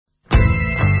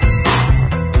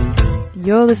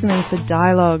You're listening to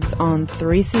Dialogues on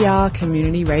 3CR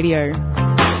Community Radio.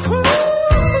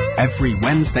 Every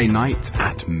Wednesday night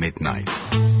at midnight.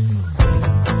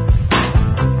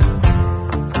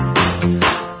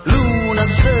 Luna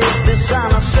surface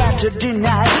on a Saturday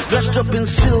night, dressed up in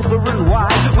silver and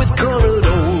white, with colored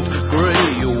old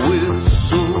grey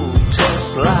whistle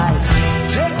test lights.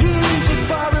 Take it easy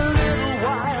for a little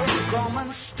while, come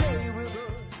and stay with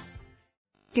us.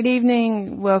 Good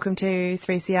evening, welcome to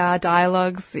 3CR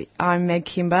Dialogues. I'm Meg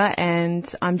Kimber and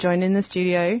I'm joined in the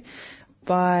studio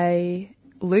by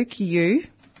Luke Yu,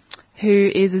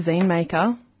 who is a zine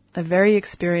maker, a very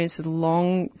experienced,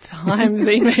 long-time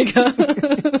zine maker.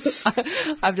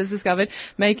 I've just discovered,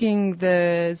 making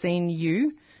the zine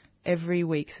You every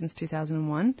week since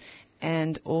 2001,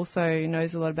 and also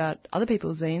knows a lot about other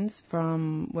people's zines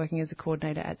from working as a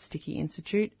coordinator at Sticky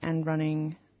Institute and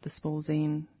running the Small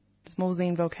Zine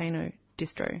Volcano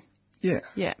distro. Yeah.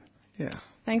 Yeah. Yeah.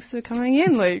 Thanks for coming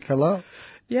in, Luke. Hello.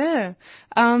 Yeah.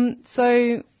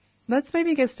 So let's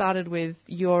maybe get started with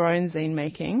your own zine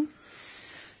making.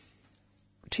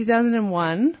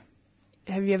 2001,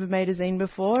 have you ever made a zine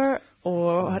before,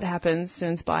 or what happens to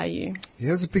inspire you? Yeah,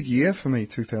 it was a big year for me,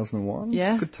 2001.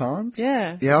 Yeah. It's good times.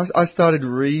 Yeah. Yeah, I started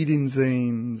reading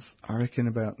zines, I reckon,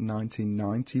 about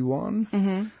 1991.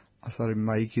 Mm-hmm. I started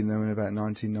making them in about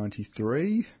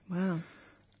 1993. Wow.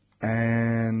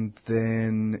 And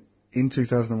then in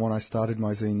 2001, I started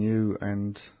my zine You,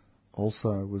 and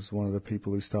also was one of the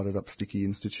people who started up Sticky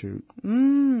Institute.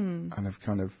 Mm. And I've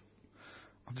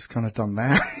just kind of done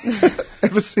that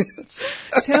ever since.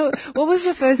 What was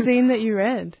the first zine that you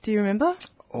read? Do you remember?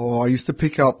 Oh, I used to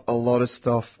pick up a lot of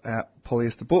stuff at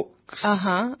Polyester Books.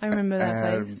 Uh-huh, I remember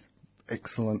that place.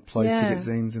 Excellent place to get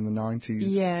zines in the 90s.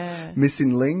 Yeah.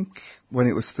 Missing Link, when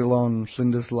it was still on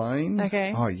Flinders Lane.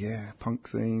 Okay. Oh, yeah, punk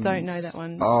zines. Don't know that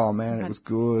one. Oh, man, it was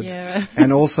good. Yeah.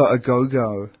 And also A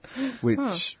Go-Go,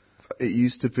 which it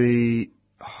used to be,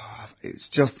 it's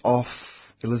just off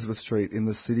Elizabeth Street in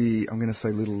the city. I'm going to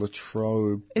say Little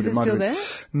Latrobe. Is it still there?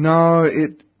 No,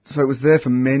 so it was there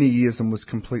for many years and was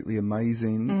completely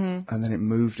amazing. Mm-hmm. And then it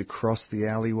moved across the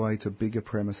alleyway to bigger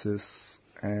premises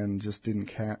and just didn't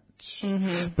catch.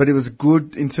 Mm-hmm. But it was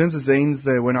good in terms of zines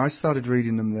there. When I started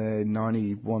reading them there in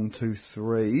 91, 2,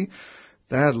 3,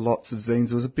 they had lots of zines.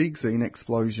 There was a big zine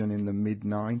explosion in the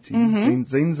mid-90s.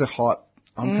 Mm-hmm. Zines are hot.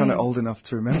 I'm kind of old enough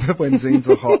to remember when zines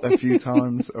were hot a few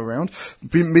times around.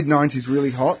 Mid-90s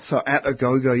really hot. So at A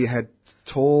Go-Go you had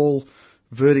tall,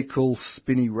 vertical,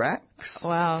 spinny racks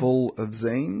full of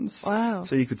zines. Wow.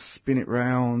 So you could spin it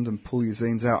round and pull your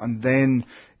zines out. And then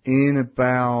in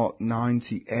about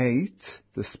 98,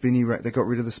 the spinny rack, they got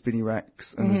rid of the spinny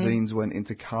racks and the zines went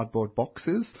into cardboard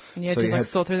boxes. And you had so to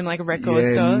sort through them like a record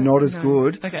yeah, store? not as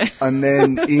good. Okay. And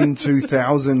then in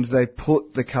 2000, they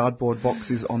put the cardboard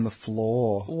boxes on the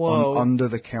floor, under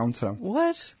the counter.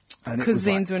 What? And Because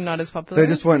zines were not as popular? They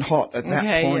just weren't hot at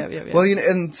that point. Yeah. Well,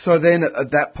 and so then at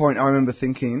that point, I remember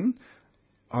thinking,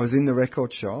 I was in the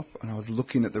record shop and I was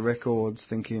looking at the records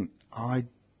thinking, I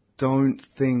don't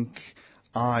think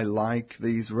I like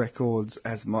these records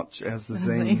as much as the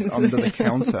zines under the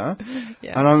counter.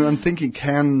 Yeah. And I'm thinking,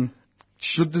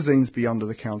 should the zines be under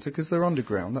the counter? Because they're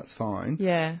underground, that's fine.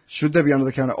 Yeah. Should they be under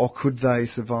the counter, or could they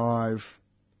survive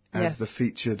as the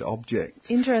featured object?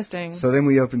 Interesting. So then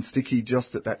we opened Sticky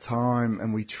just at that time,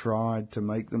 and we tried to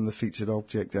make them the featured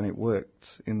object, and it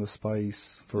worked in the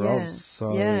space for us.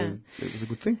 So it was a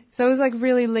good thing. So it was like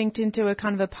really linked into a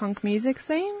kind of a punk music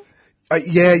scene?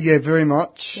 Yeah, very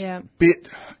much. Yeah.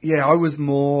 I was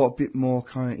a bit more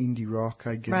kind of indie rock,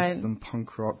 I guess, than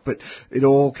punk rock. But it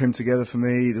all came together for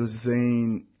me. There was a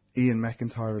zine, Ian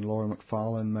McIntyre and Laura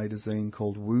McFarlane made a zine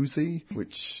called Woozy,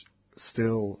 which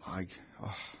still, I'm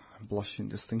blushing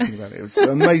just thinking about it. It was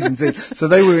an amazing zine. So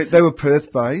they were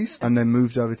Perth-based, and then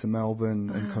moved over to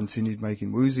Melbourne and continued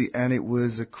making Woozy, and it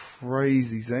was a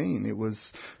crazy zine. It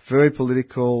was very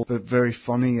political, but very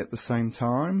funny at the same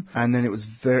time. And then it was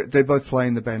they both play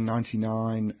in the band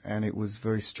 99, and it was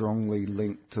very strongly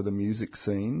linked to the music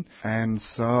scene. And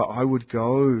so I would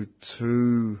go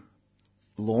to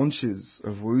launches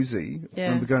of Woozy. I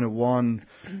remember going to one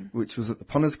which was at the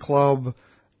Punters Club,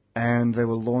 and they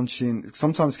were launching,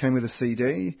 sometimes came with a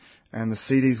CD, and the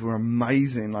CDs were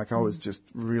amazing. Like, I was just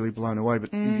really blown away.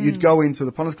 But you'd go into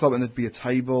the Punters Club and there'd be a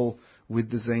table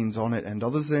with the zines on it and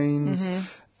other zines. Mm-hmm.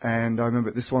 And I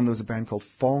remember at this one there was a band called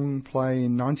Fong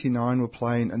playing, 99 were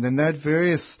playing, and then they had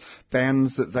various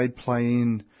bands that they'd play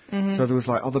in. Mm-hmm. So there was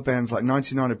like other bands, like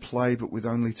 99 would play, but with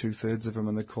only 2/3 of them,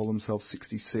 and they'd call themselves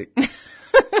 66.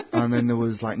 And then there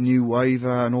was like New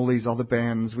Waver and all these other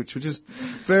bands, which were just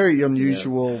very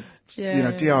unusual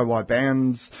DIY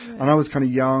bands, and I was kind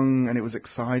of young, and it was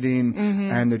exciting,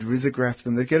 and they'd risograph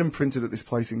them. They'd get them printed at this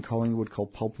place in Collingwood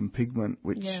called Pulp and Pigment,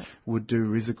 which would do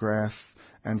risograph.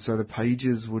 And so the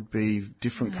pages would be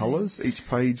different colours. Each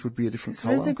page would be a different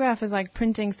colour. Risograph is like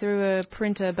printing through a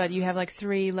printer, but you have like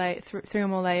three or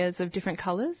more layers of different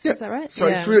colours. Is that right? So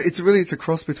it's a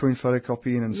cross between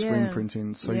photocopying and screen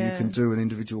printing. So you can do an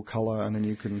individual colour, and then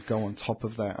you can go on top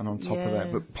of that and on top of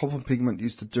that. But Pulp and Pigment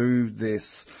used to do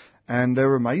this, and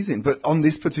they're amazing. But on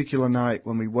this particular night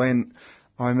when we went,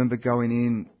 I remember going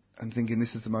in and thinking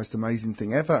this is the most amazing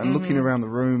thing ever, and looking around the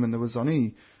room, and there was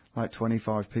only like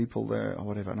 25 people there or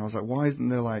whatever. And I was like, why isn't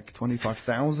there like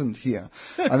 25,000 here?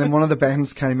 And then one of the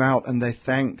bands came out and they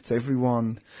thanked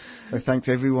everyone. They thanked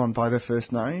everyone by their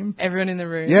first name. Everyone in the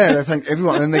room. Yeah, they thanked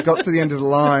everyone. And then they got to the end of the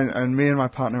line, and me and my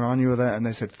partner Anya were there, and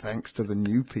they said, thanks to the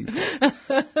new people.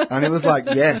 And it was like,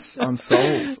 yes, I'm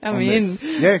sold. I'm in.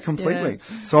 Yeah, completely.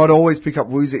 Yeah. So I'd always pick up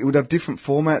Woozy. It would have different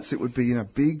formats. It would be,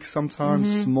 big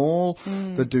sometimes, small.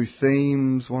 They'd do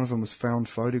themes. One of them was found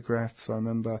photographs, I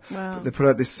remember. Wow. They put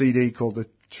out this CD called the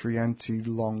Trianti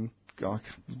Longti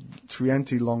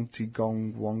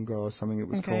Gong Wongo or something it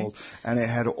was called, and it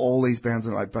had all these bands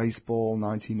like Baseball,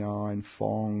 99,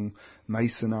 Fong,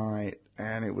 Masonite,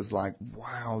 and it was like,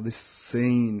 wow, this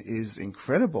scene is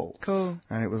incredible. Cool.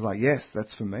 And it was like, yes,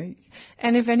 that's for me.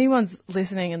 And if anyone's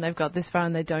listening and they've got this far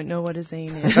and they don't know what a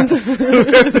zine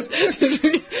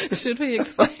is, should we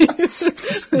explain?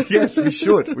 Yes, we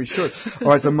should.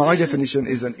 All right, so my definition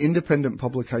is an independent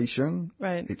publication.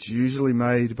 Right. It's usually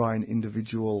made by an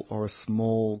individual or a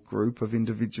small group of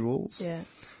individuals. Yeah.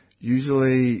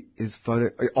 Usually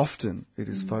often it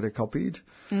is photocopied.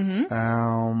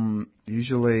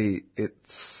 Usually it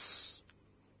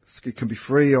can be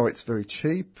free or it's very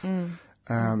cheap.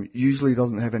 Usually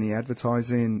doesn't have any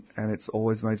advertising, and it's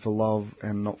always made for love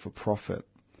and not for profit.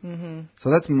 So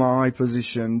that's my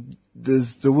position.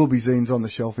 There will be zines on the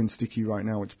shelf in Sticky right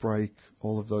now which break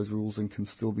all of those rules and can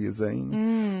still be a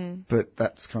zine. But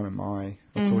that's kind of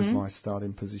that's always my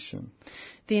starting position.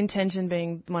 The intention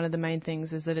being one of the main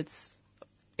things is that it's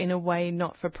in a way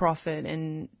not for profit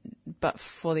but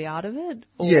for the art of it?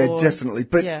 Or yeah, definitely.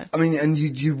 But I mean, and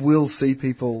you will see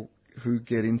people who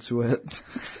get into it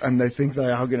and they think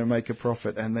they are going to make a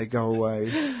profit and they go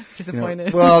away disappointed.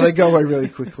 They go away really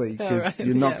quickly because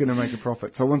you're not going to make a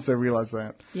profit. So once they realise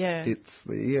that, it's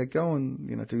go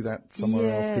and do that somewhere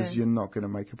else because you're not going to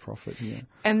make a profit here.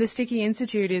 And the Sticky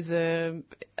Institute is a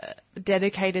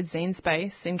dedicated zine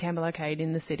space in Campbell Arcade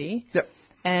in the city. Yep.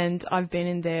 And I've been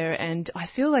in there, and I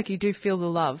feel like you do feel the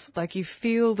love. Like you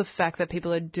feel the fact that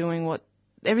people are doing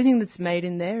everything that's made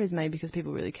in there is made because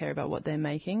people really care about what they're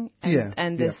making.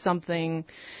 And there's something,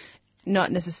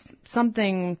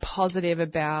 something positive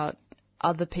about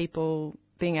other people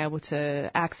being able to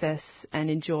access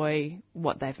and enjoy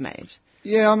what they've made.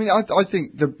 Yeah, I mean, I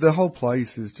think the whole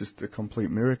place is just a complete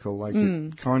miracle. Like,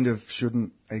 it kind of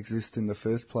shouldn't exist in the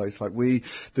first place. Like,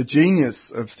 the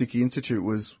genius of Sticky Institute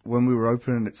was when we were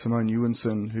opening it, Simone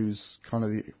Ewanson, who's kind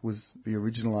of was the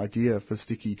original idea for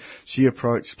Sticky, she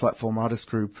approached Platform Artist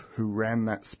Group, who ran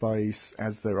that space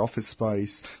as their office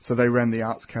space. So they ran the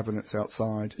arts cabinets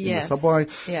outside in the subway.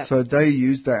 Yep. So they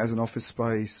used that as an office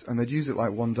space, and they'd use it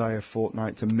like one day a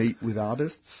fortnight to meet with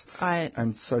artists. Right.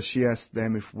 And so she asked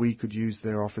them if we could use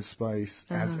their office space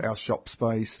as our shop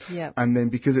space. Yep. And then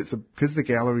because the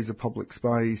gallery's a public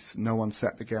space, no one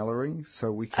sat the gallery,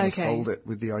 so we kind of sold it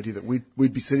with the idea that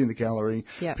we'd be sitting in the gallery.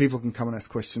 Yep. People can come and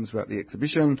ask questions about the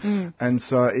exhibition. And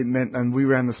so it meant, and we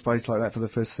ran the space like that for the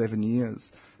first 7 years.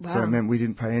 Wow. So it meant we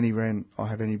didn't pay any rent or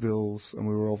have any bills, and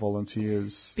we were all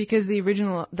volunteers. Because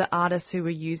the artists who were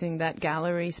using that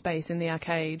gallery space in the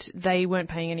arcade, they weren't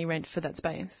paying any rent for that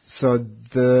space. So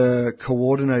the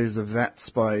coordinators of that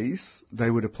space, they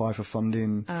would apply for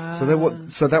funding. So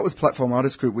that was Platform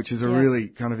Artist Group, which is a really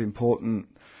kind of important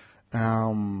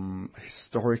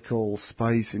historical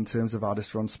space in terms of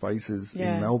artist-run spaces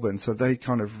in Melbourne. So they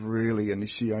kind of really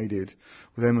initiated,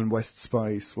 them and West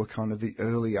Space were kind of the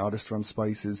early artist-run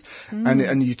spaces.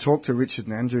 And you talk to Richard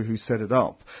and Andrew who set it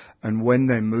up, and when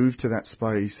they moved to that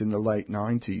space in the late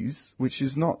 90s, which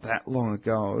is not that long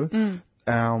ago,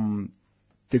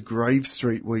 the Grave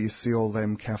Street where you see all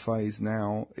them cafes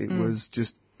now, it was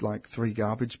just like 3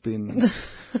 garbage bins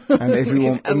and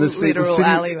everyone and literal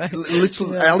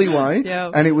alleyway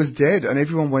and it was dead, and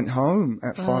everyone went home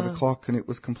at 5 o'clock and it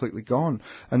was completely gone.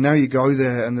 And now you go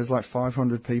there and there's like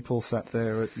 500 people sat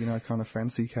there at kind of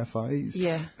fancy cafes,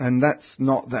 and that's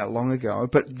not that long ago.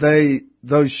 But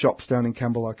those shops down in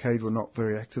Campbell Arcade were not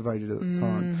very activated at the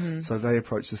time, so they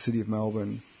approached the City of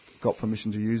Melbourne got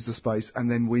permission to use the space, and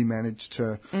then we managed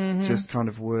to just kind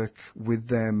of work with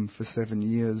them for 7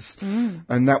 years.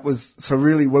 And that was, so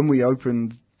really when we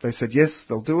opened, they said yes,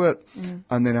 they'll do it.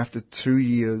 And then after 2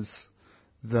 years,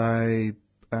 they,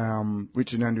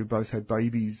 Richard and Andrew both had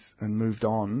babies and moved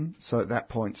on. So at that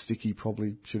point, Sticky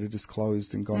probably should have just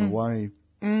closed and gone away.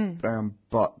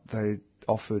 But they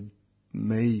offered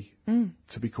me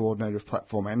to be coordinator of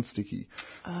Platform and Sticky.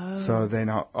 So then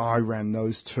I ran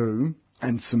those two,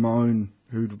 and Simone,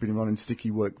 who'd been running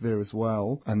Sticky, worked there as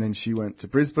well. And then she went to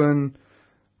Brisbane.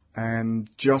 And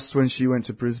just when she went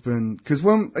to Brisbane, because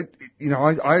when, you know,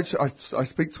 I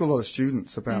speak to a lot of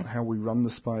students about how we run the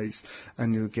space,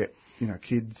 and you'll get, you know,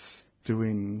 kids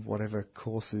doing whatever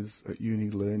courses at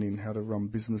uni learning how to run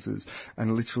businesses,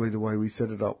 and literally the way we set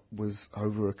it up was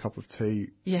over a cup of tea.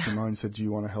 Simone said, do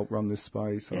you want to help run this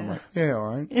space? And I'm like, yeah,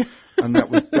 all right. And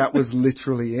that was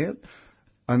literally it.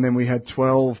 And then we had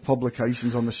 12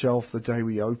 publications on the shelf the day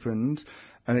we opened.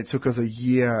 And it took us a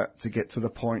year to get to the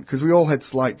point, because we all had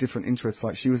slight different interests.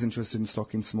 Like, she was interested in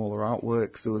stocking smaller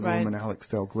artworks. There was a woman, Alex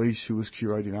Dalgleish, who was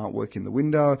curating artwork in the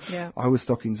window. I was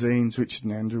stocking zines. Richard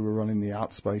and Andrew were running the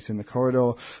art space in the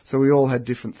corridor. So we all had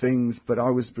different things, but I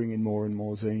was bringing more and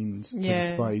more zines to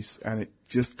the space. And it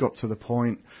just got to the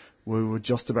point we were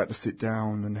just about to sit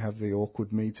down and have the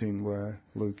awkward meeting where,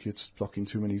 Luke, you're stocking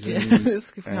too many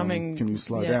zines. Can you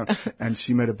slow down? And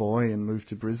she met a boy and moved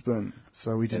to Brisbane,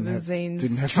 so we didn't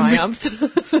have triumphed.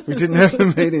 We didn't have a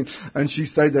meeting, and she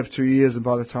stayed there for 2 years. And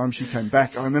by the time she came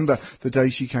back, I remember the day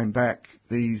she came back,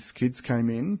 these kids came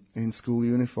in school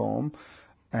uniform,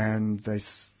 and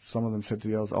some of them said to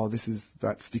the others, "Oh, this is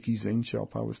that Sticky zine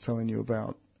shop I was telling you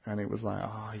about." And it was like,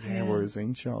 we're a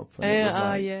zine shop.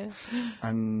 And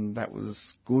and that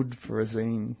was good for a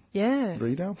zine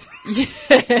reader.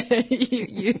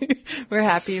 You were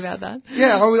happy about that?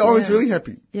 Yeah, I was really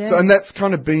happy. Yeah. So, and that's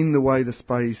kind of been the way the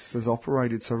space has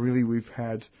operated. So really we've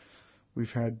had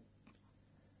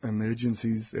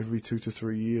emergencies every 2 to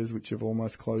 3 years, which have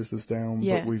almost closed us down,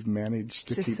 but we've managed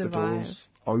to keep the doors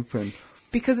open.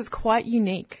 Because it's quite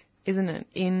unique, isn't it,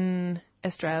 in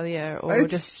Australia, or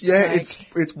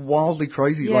it's wildly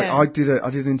crazy. Like I did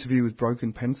an interview with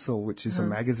Broken Pencil, which is a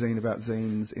magazine about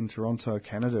zines in Toronto,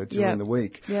 Canada, during the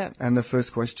week. And the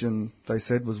first question they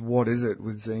said was, what is it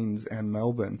with zines and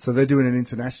Melbourne? So they're doing an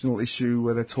international issue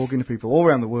where they're talking to people all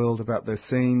around the world about their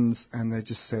scenes, and they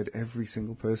just said every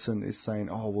single person is saying,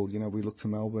 oh, well, you know, we look to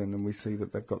Melbourne and we see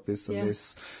that they've got this and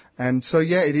this. And so,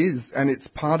 it is. And it's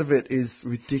part of it is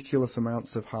ridiculous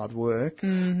amounts of hard work,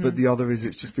 but the other is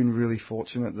it's just been really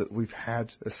fortunate that we've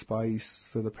had a space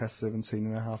for the past 17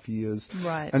 and a half years.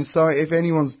 Right. And so if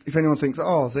anyone thinks,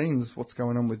 oh, zines, what's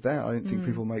going on with that? I don't think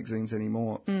people make zines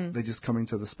anymore. They just come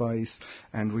into the space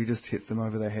and we just hit them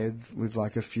over the head with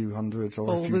like a few hundred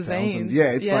or a few thousand.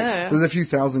 Yeah, it's like there's a few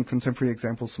thousand contemporary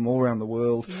examples from all around the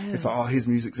world. It's like, oh, here's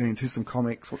music zines, here's some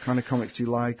comics. What kind of comics do you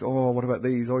like? Oh, what about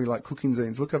these? Oh, you like cooking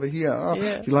zines? Look over here. Oh,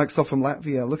 you like stuff from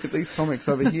Latvia? Look at these comics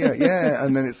over here.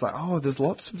 And then it's like, oh, there's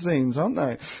lots of zines, aren't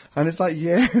there? And it's like,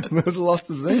 there's lots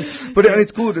of zines. But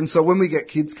it's good. And so when we get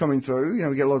kids coming through, you know,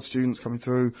 we get a lot of students coming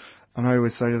through, and I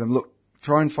always say to them, look,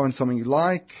 try and find something you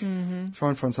like. Try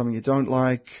and find something you don't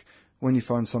like. When you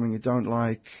find something you don't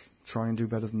like, try and do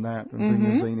better than that and bring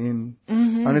the zine in.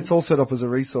 And it's all set up as a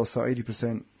resource, so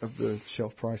 80% of the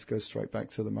shelf price goes straight back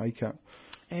to the maker.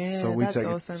 Yeah, so we take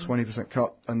awesome. a 20%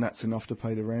 cut, and that's enough to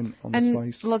pay the rent on the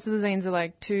space. Lots of the zines are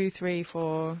like $2, $3,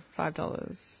 $4,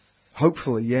 $5.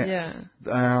 Hopefully, yes.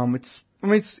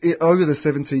 It's over the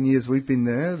 17 years we've been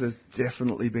there, there's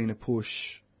definitely been a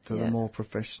push to the more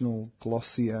professional,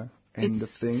 glossier end of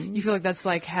things. You feel like that's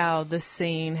like how the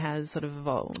scene has sort of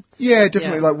evolved. Yeah,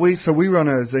 definitely. Like we run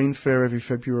a zine fair every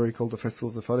February called the Festival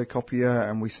of the Photocopier,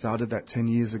 and we started that 10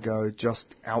 years ago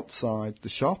just outside the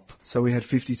shop. So we had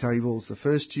 50 tables the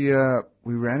first year.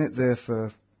 We ran it there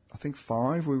for, I think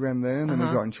 5 we ran there, and then we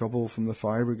got in trouble from the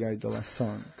fire brigade the last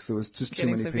time because there was just too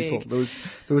many people. There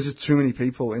was just too many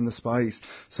people in the space.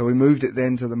 So we moved it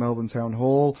then to the Melbourne Town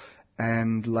Hall,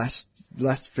 and last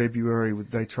February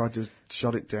they tried to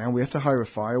shut it down. We have to hire a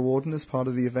fire warden as part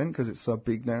of the event because it's so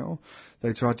big now.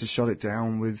 They tried to shut it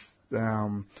down with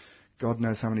God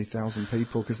knows how many thousand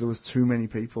people because there was too many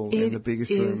people in the biggest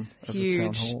room of the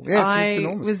town hall. Yeah, it's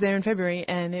enormous. I was there in February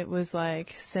and it was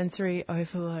like sensory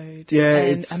overload. Yeah,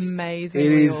 and it's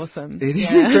amazingly awesome. It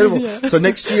is incredible. So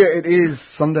next year it is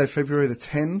Sunday, February the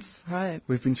 10th. Right.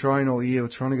 We've been trying all year. We're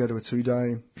trying to go to a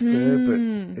 2-day fair,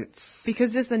 but it's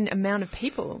because just the amount of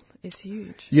people is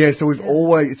huge. Yeah, so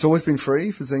it's always been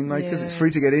free for zine makers. Yeah. It's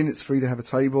free to get in. It's free to have a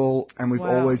table, and we've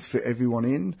always fit everyone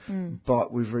in.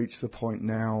 But we've reached the point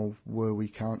now where we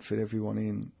can't fit everyone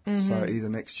in. So either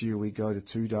next year we go to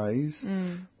 2 days,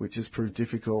 which has proved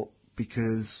difficult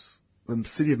because the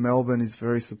City of Melbourne is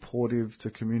very supportive to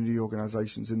community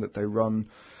organisations in that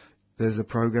there's a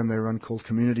program they run called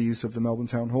Community Use of the Melbourne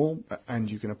Town Hall, and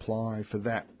you can apply for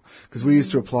that. Because we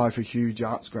used to apply for huge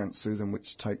arts grants through them,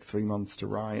 which take 3 months to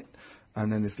write. And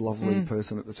then this lovely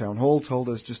person at the Town Hall told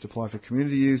us just apply for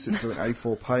community use. It's an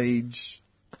A4 page.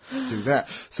 Do that.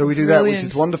 So we do that, which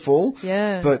is wonderful.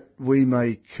 Yeah. But we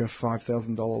make a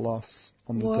 $5,000 loss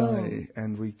on the day,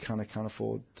 and we kind of can't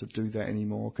afford to do that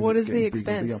anymore. What is the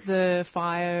expense? The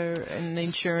fire and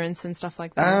insurance and stuff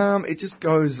like that? It just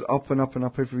goes up and up and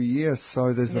up every year.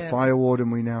 So there's the fire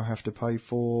warden we now have to pay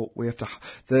for.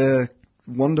 The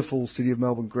wonderful City of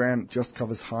Melbourne grant just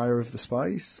covers hire of the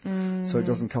space, so it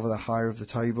doesn't cover the hire of the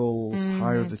tables,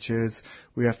 hire of the chairs.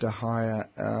 We have to hire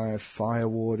a fire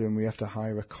warden, we have to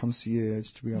hire a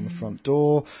concierge to be on the front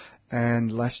door,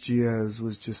 and last year's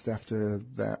was just after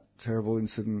that terrible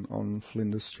incident on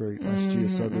Flinders Street last year,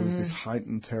 so there was this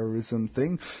heightened terrorism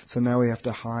thing, so now we have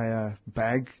to hire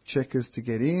bag checkers to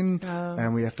get in,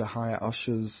 and we have to hire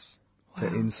ushers to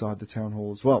inside the town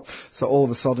hall as well. So all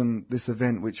of a sudden, this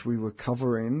event, which we were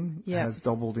covering, has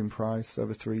doubled in price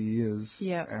over 3 years.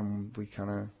 And we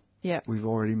kind of, we've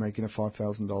already making a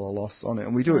 $5,000 loss on it.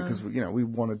 And we do it because,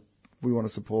 we want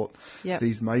to support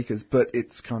these makers, but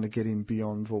it's kind of getting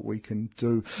beyond what we can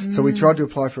do. So we tried to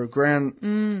apply for a grant,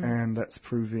 and that's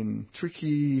proving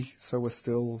tricky. So we're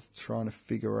still trying to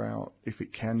figure out if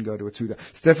it can go to a 2 day.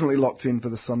 It's definitely locked in for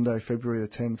the Sunday, February the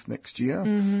 10th next year.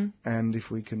 And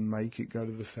if we can make it go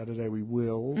to the Saturday, we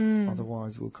will.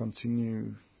 Otherwise, we'll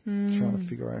continue trying to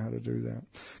figure out how to do that.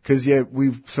 Because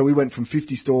we went from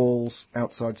 50 stalls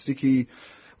outside Sticky. It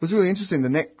was really interesting.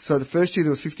 So the first year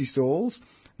there was 50 stalls.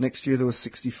 Next year there was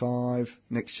 65.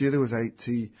 Next year there was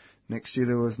 80. Next year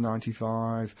there was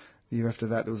 95. The year after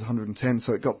that there was 110.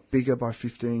 So it got bigger by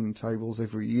 15 tables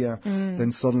every year.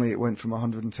 Then suddenly it went from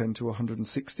 110 to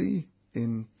 160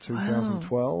 in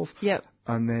 2012.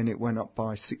 And then it went up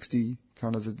by 60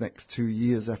 kind of the next 2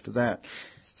 years after that.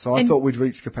 So I thought we'd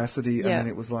reached capacity, and then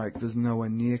it was like there's nowhere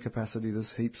near capacity.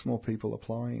 There's heaps more people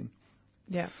applying.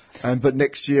 But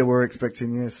next year we're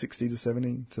expecting 60 to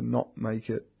 70 to not make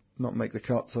the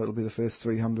cut, so it'll be the first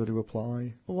 300 who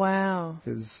apply. Wow.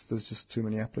 Because there's just too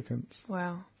many applicants.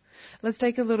 Wow. Let's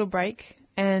take a little break,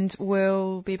 and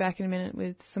we'll be back in a minute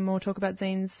with some more talk about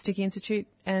Zine's Sticky Institute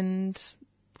and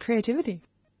creativity.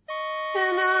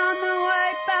 And on the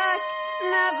way back,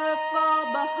 never fall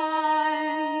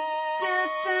behind.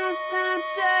 Distance and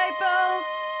tables,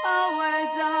 always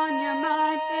on your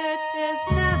mind. It is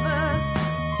never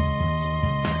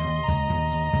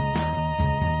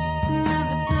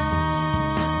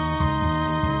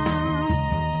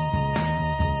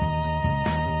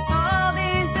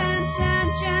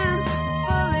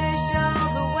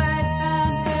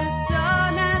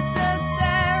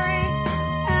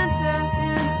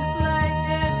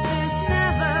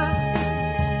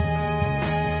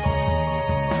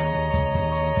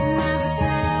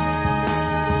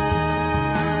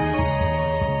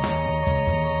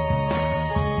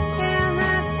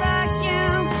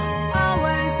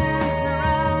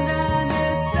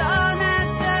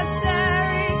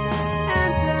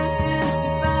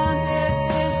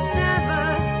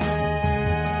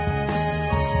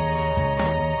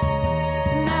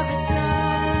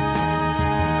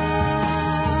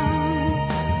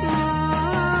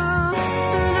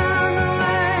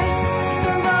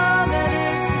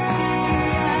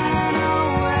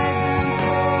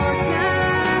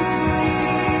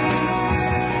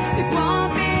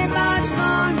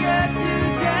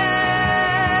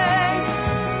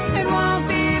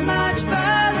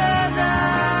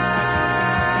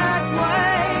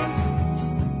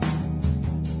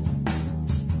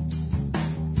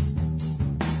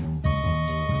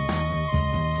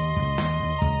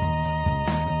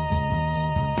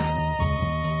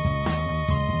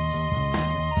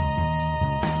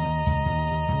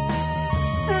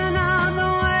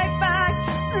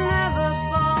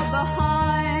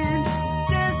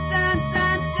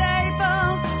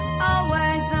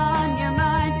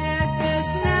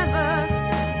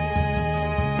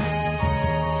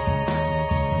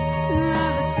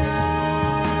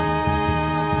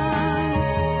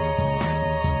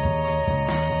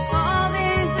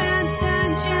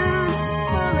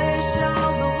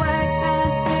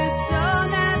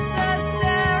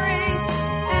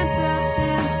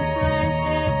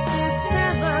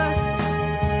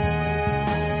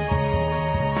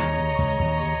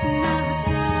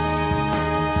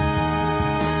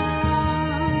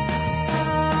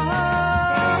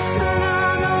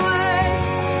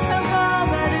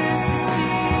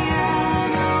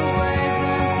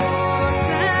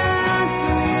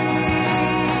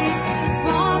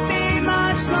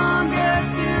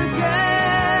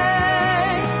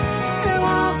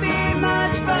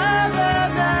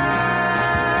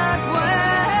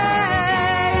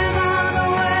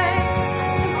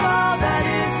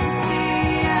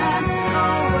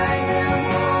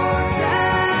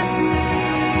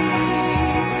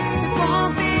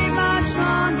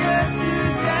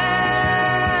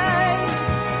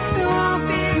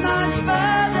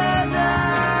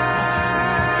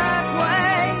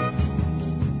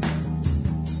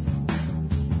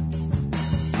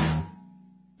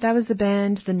That was the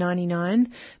band The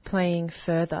 99 playing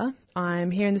Further. I'm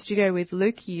here in the studio with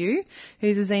Luke Yu,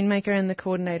 who's a zine maker and the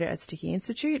coordinator at Sticky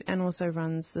Institute and also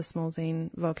runs the small zine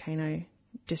Volcano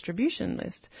distribution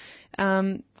list.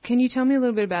 Can you tell me a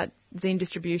little bit about zine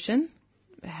distribution?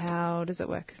 How does it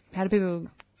work? How do people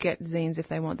get zines if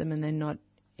they want them and they're not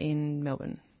in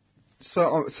Melbourne?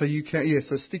 So you can,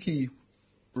 so Sticky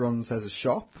runs as a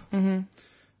shop. Mm-hmm.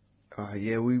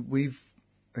 We've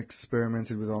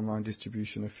experimented with online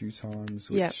distribution a few times,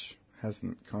 which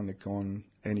hasn't kind of gone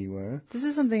anywhere. This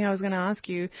is something I was going to ask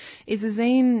you. Is a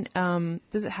zine,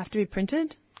 does it have to be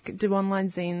printed? Do online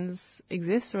zines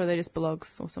exist, or are they just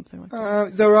blogs or something like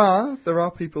that? There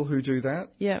are people who do that.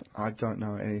 Yeah. I don't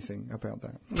know anything about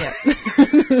that.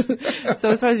 Yeah.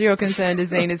 So as far as you're concerned, a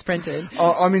zine is printed.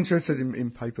 I'm interested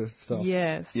in paper stuff.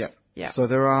 Yes. Yeah. Yeah. So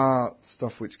there are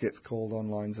stuff which gets called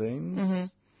online zines. Mm-hmm.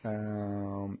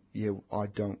 I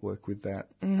don't work with that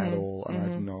at all, and I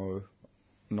have no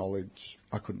knowledge.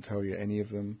 I couldn't tell you any of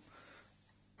them.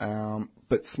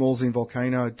 But Small Zine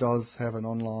Volcano does have an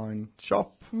online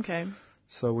shop. Okay.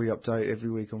 So we update every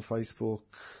week on Facebook,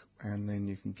 and then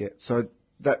you can get... So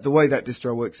that the way that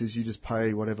distro works is you just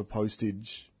pay whatever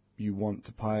postage you want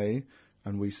to pay,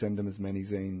 and we send them as many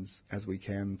zines as we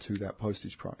can to that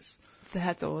postage price.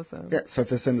 That's awesome. Yeah, so if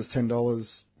they send us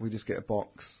 $10, we just get a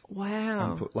box.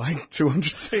 Wow. And put like 200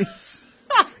 zines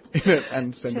in it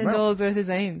and send them out. $10 worth of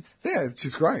zines. Yeah, which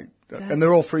is great. And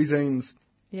they're all free zines.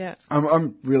 Yeah.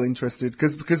 I'm really interested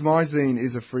because my zine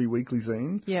is a free weekly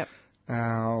zine. Yep.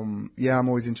 I'm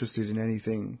always interested in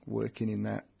anything working in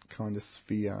that kind of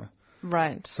sphere.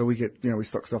 Right. So we get, we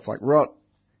stock stuff like Rot,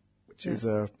 which is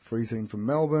a free zine from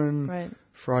Melbourne. Right.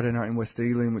 Friday Night in West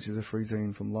Ealing, which is a free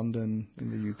zine from London in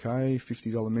the UK.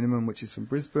 $50 Minimum, which is from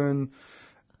Brisbane.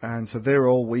 And so they're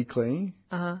all weekly.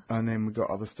 Uh-huh. And then we've got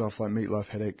other stuff like Meatloaf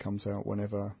Headache comes out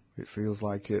whenever it feels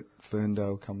like it.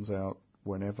 Ferndale comes out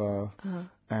whenever. Uh-huh.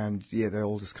 And they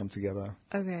all just come together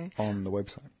on the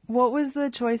website. What was the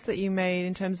choice that you made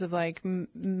in terms of like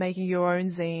making your own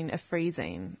zine a free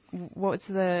zine? What's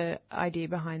the idea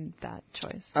behind that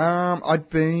choice?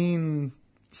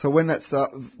 So when that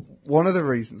started, one of the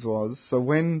reasons was, so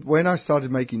when I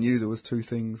started making You, there was two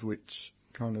things which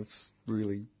kind of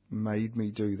really made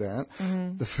me do that.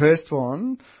 Mm-hmm. The first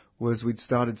one was we'd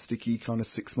started Sticky kind of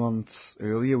 6 months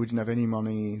earlier. We didn't have any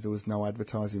money. There was no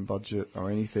advertising budget or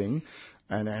anything.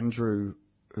 And Andrew,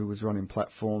 who was running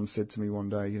Platform, said to me one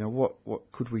day,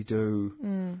 what could we do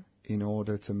in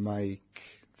order to make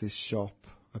this shop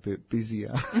a bit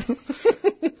busier?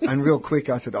 And real quick,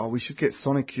 I said, we should get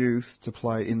Sonic Youth to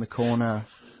play in the corner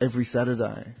every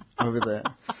Saturday over there.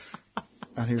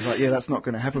 And he was like, that's not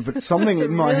going to happen. But something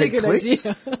in my head clicked.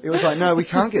 Idea. It was like, no, we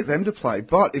can't get them to play.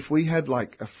 But if we had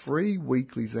like a free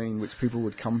weekly zine, which people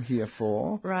would come here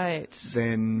for, right,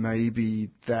 then maybe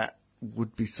that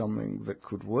would be something that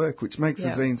could work, which makes the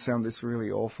zine sound this really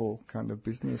awful kind of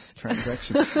business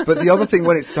transaction. But the other thing,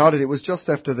 when it started, it was just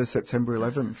after the September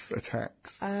 11th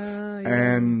attacks.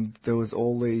 And there was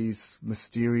all these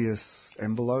mysterious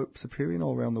envelopes appearing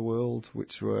all around the world,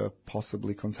 which were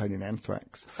possibly containing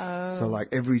anthrax. So like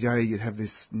every day you'd have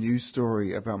this news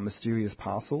story about mysterious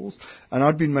parcels. And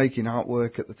I'd been making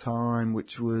artwork at the time,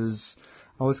 which was...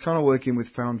 I was kind of working with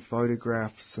found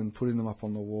photographs and putting them up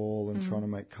on the wall and trying to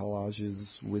make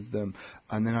collages with them.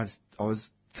 And then I was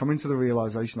coming to the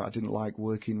realization that I didn't like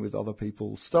working with other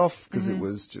people's stuff because it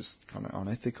was just kind of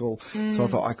unethical. So I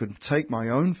thought I could take my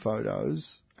own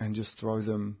photos and just throw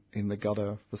them in the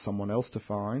gutter for someone else to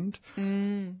find.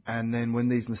 And then when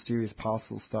these mysterious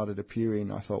parcels started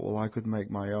appearing, I thought, well, I could make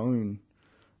my own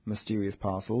mysterious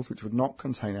parcels, which would not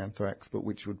contain anthrax, but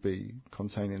which would be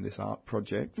containing this art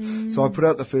project. So I put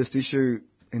out the first issue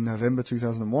in November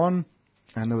 2001,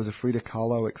 and there was a Frida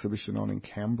Kahlo exhibition on in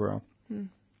Canberra.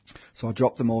 So I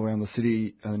dropped them all around the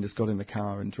city and then just got in the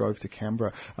car and drove to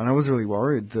Canberra. And I was really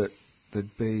worried that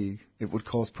it would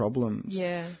cause problems.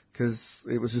 Yeah. Because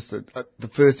it was just the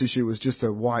first issue was just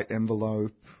a white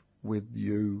envelope with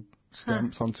You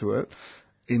stamped onto it,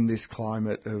 in this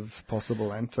climate of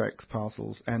possible anthrax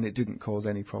parcels, and it didn't cause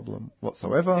any problem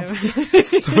whatsoever.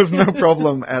 There was no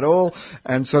problem at all.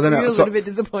 And so then you were a little bit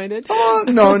disappointed. Oh,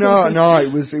 no.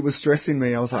 It was stressing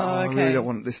me. I was like, I really don't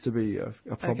want this to be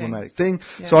a problematic thing.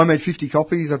 Yeah. So I made 50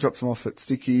 copies. I dropped them off at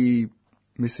Sticky,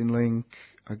 Missing Link,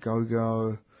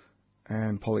 Agogo,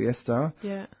 and Polyester.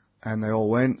 Yeah. And they all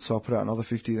went. So I put out another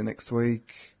 50 the next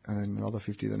week, and then another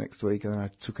 50 the next week, and then I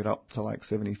took it up to like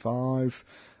 75.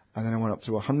 And then I went up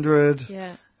to 100.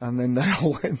 Yeah. And then they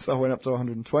all went, so I went up to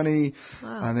 120.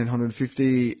 Wow. And then 150.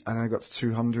 And then I got to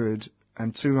 200.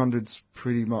 And 200's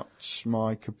pretty much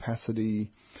my capacity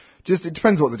just it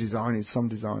depends what the design is. Some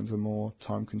designs are more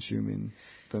time consuming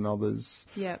than others.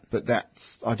 Yeah. But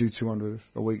I do 200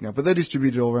 a week now. But they're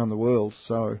distributed all around the world.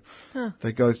 So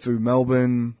they go through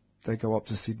Melbourne, they go up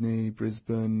to Sydney,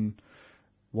 Brisbane,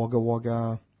 Wagga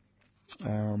Wagga,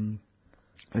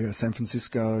 they go to San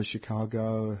Francisco,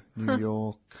 Chicago, New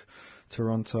York,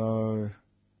 Toronto,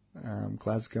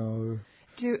 Glasgow.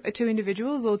 To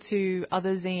individuals or to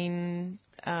other zine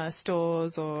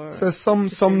stores or? So some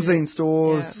zine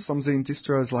stores, some zine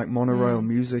distros like Monorail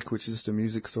Music, which is just a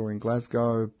music store in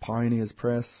Glasgow, Pioneers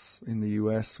Press in the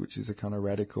US, which is a kind of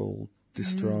radical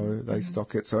distro. They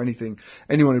stock it. So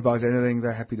anyone who buys anything,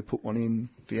 they're happy to put one in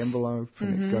the envelope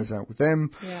and it goes out with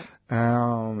them.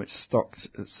 Yeah. It's stocked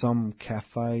at some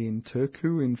cafe in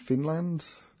Turku in Finland.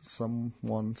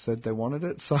 Someone said they wanted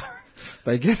it, so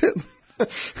they get it.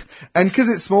 And because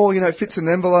it's small, it fits in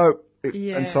an envelope,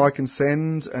 and so I can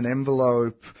send an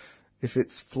envelope. If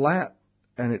it's flat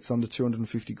and it's under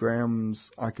 250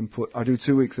 grams, I do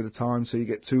 2 weeks at a time, so you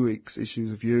get 2 weeks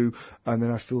issues of You, and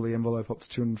then I fill the envelope up to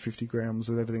 250 grams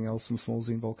with everything else from Small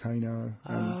Zine Volcano,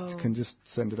 and can just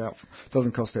send it out. It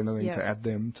doesn't cost anything to add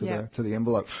them to the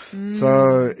envelope.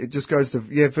 So it just goes to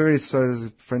various. So there's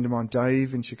a friend of mine,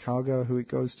 Dave in Chicago, who it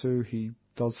goes to. He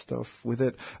does stuff with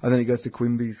it, and then it goes to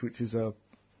Quimby's, which is a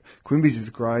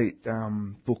great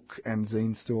book and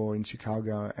zine store in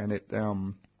Chicago, and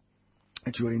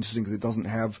it's really interesting because it doesn't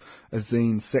have a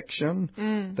zine section.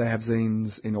 They have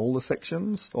zines in all the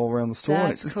sections all around the store,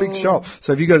 and it's this big shop.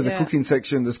 So if you go to the cooking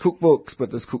section, there's cookbooks,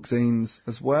 but there's cook zines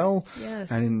as well.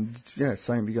 Yes. And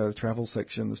same. If you go to the travel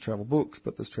section, there's travel books,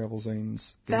 but there's travel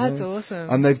zines. That's there. awesome.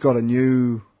 And they've got a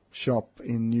new shop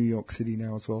in New York City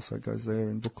now as well, so it goes there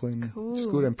in Brooklyn. Cool. Which is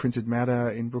good. And Printed Matter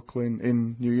in Brooklyn,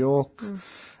 in New York.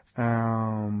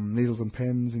 Needles and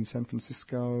Pens in San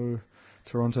Francisco.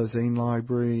 Toronto Zine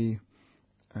Library.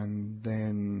 And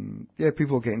then,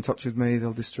 people will get in touch with me.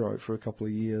 They'll distro it for a couple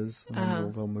of years, and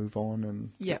then they'll move on,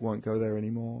 and it won't go there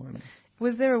anymore. And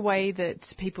was there a way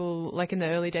that people, like in the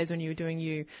early days when you were doing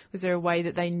You, was there a way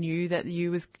that they knew that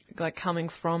You was like coming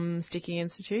from Sticky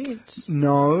Institute?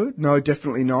 No,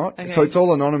 definitely not. Okay. So it's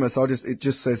all anonymous. It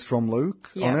just says from Luke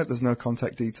on it. There's no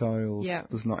contact details. Yeah.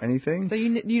 There's not anything. So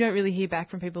you don't really hear back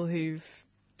from people who've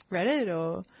read it,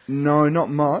 or? No, not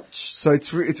much. So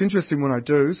it's interesting when I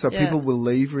do. So people will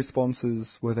leave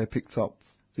responses where they picked up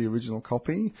the original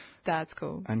copy. That's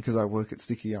cool. And because I work at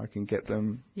Sticky, I can get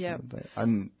them. Yeah.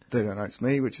 And they don't know it's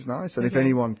me, which is nice. And if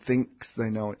anyone thinks they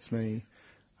know it's me,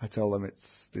 I tell them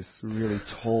it's this really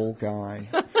tall guy.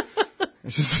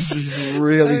 He's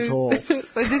really tall.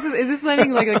 So is this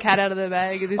letting like a cat out of the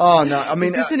bag? Oh no, I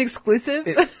mean, is this an exclusive?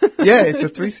 It's a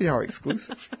 3CR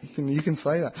exclusive. You can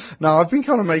say that. No, I've been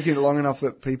kind of making it long enough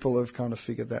that people have kind of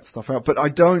figured that stuff out. But I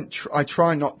don't. I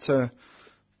try not to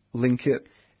link it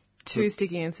to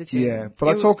Sticky Institute. Yeah, but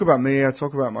I talk about me. I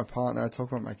talk about my partner. I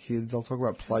talk about my kids. I'll talk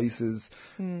about places.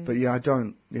 But I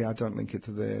don't link it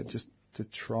to there. Just to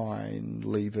try and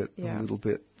leave it a little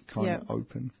bit kind of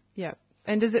open. Yeah.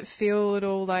 And does it feel at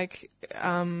all like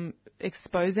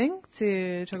exposing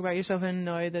to talk about yourself and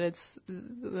know that it's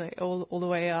like all the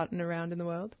way out and around in the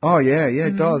world? Oh yeah,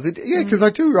 it does. Because I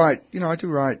do write. I do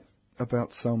write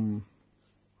about some.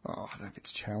 I don't know if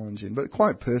it's challenging, but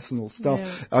quite personal stuff.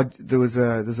 Yeah. There's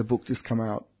a book just come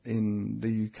out in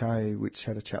the UK which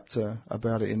had a chapter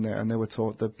about it in there, and they were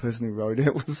taught, the person who wrote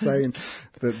it was saying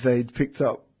that they'd picked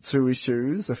up 2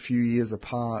 issues a few years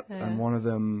apart, and one of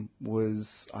them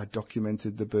was I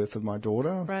documented the birth of my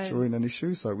daughter during an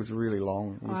issue, so it was really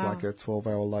long. It was like a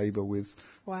 12-hour labour with.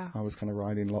 Wow. I was kind of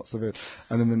writing lots of it,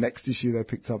 and then the next issue they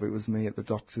picked up, it was me at the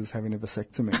doctor's having a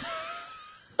vasectomy.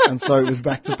 And so it was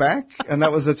back to back, and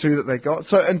that was the 2 that they got.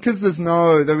 So, and because there's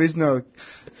no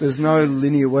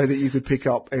linear way that you could pick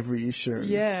up every issue.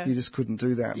 Yeah. You just couldn't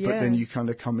do that. Yeah. But then you kind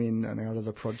of come in and out of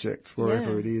the project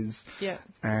wherever it is. Yeah.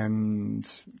 And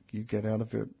you get out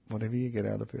of it whatever you get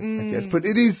out of it, I guess. But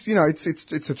it is,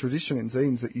 it's a tradition in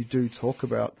zines that you do talk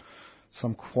about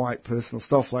some quite personal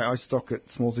stuff. Like I stock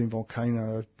at Small Zine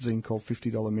Volcano, a zine called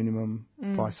 $50 Minimum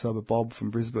by Sober Bob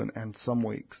from Brisbane, and some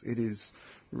weeks it is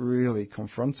really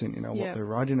confronting, what they're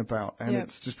writing about. And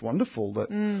it's just wonderful that,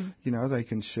 they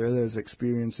can share those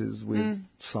experiences with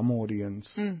some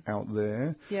audience out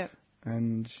there. Yeah.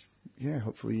 And,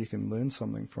 hopefully you can learn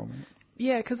something from it.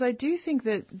 Yeah, because I do think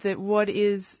that what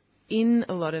is in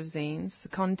a lot of zines, the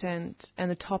content and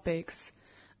the topics,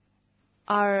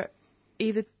 are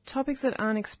either topics that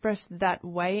aren't expressed that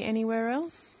way anywhere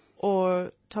else,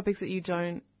 or topics that you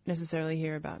don't necessarily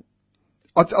hear about.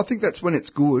 I think that's when it's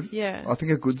good. Yeah. I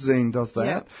think a good zine does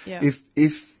that. Yeah.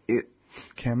 If it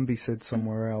can be said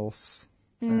somewhere else,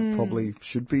 probably probably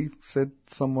should be said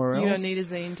somewhere else. You don't need a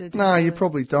zine to do No, you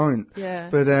probably don't. Yeah.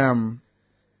 But,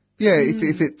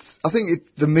 if it's, I think it's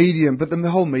the medium, but the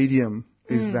whole medium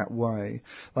is that way.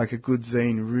 Like a good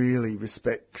zine really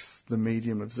respects the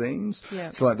medium of zines.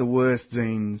 Yeah. So like the worst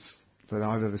zines that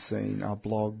I've ever seen are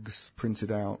blogs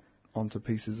printed out onto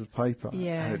pieces of paper.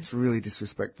 Yeah. And it's really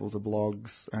disrespectful to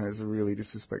blogs, and it's really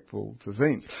disrespectful to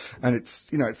zines. And it's,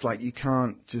 it's like you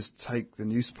can't just take the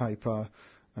newspaper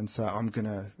and say, I'm going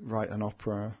to write an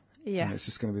opera. Yeah. And it's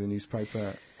just going to be the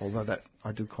newspaper, although that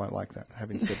I do quite like that.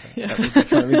 Having said that, Yeah. that would be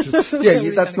kind of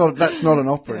interesting. That's not an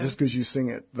opera just because you sing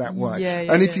it that way. Yeah,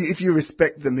 and if you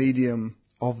respect the medium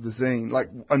of the zine, like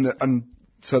and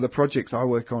so the projects I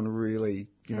work on really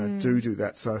do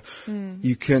that. So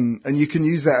you can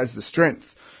use that as the strength.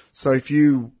 So if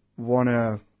you want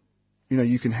to.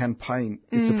 You can hand paint.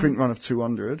 It's a print run of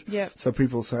 200. Yep. So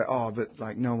people say, but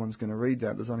like no one's going to read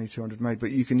that. There's only 200 made.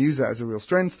 But you can use that as a real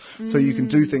strength. So you can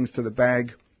do things to the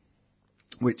bag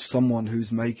which someone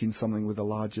who's making something with a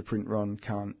larger print run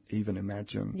can't even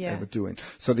imagine ever doing.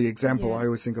 So the example I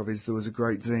always think of is there was a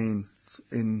great zine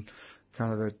in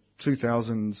kind of the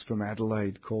 2000s from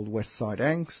Adelaide called West Side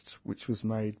Angst, which was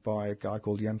made by a guy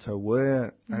called Yanto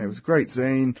Ware, and it was a great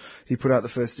zine. He put out the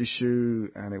first issue,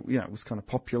 and it was kind of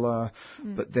popular.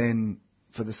 But then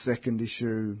for the second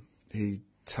issue, he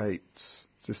taped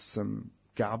just some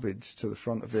garbage to the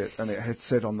front of it, and it had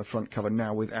said on the front cover,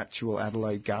 now with actual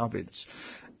Adelaide garbage.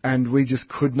 And we just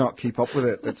could not keep up with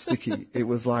it at Sticky. It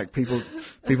was like people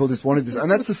just wanted this.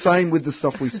 And that's the same with the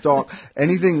stuff we stock.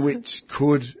 Anything which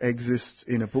could exist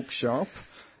in a bookshop,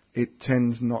 it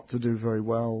tends not to do very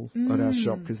well at our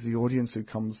shop because the audience who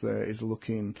comes there is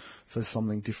looking for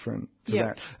something different to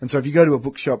that. And so if you go to a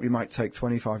bookshop, you might take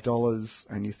 $25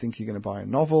 and you think you're going to buy a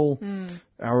novel.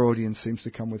 Our audience seems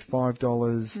to come with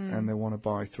 $5 and they want to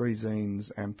buy 3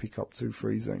 zines and pick up 2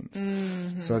 free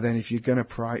zines. So then if you're going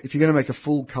to make a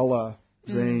full colour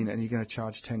zine and you're going to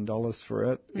charge $10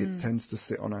 for it, it tends to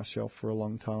sit on our shelf for a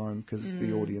long time because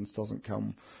the audience doesn't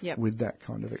come with that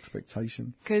kind of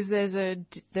expectation. Because there's the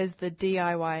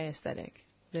DIY aesthetic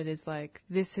that is like,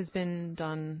 this has been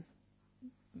done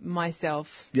myself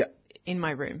in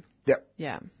my room.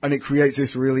 Yeah. And it creates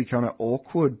this really kind of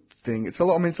awkward thing. It's a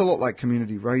lot like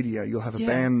community radio. You'll have a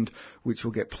band which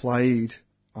will get played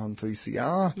on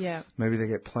 3CR. Yeah. Maybe they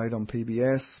get played on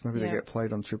PBS. Maybe they get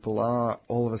played on Triple R.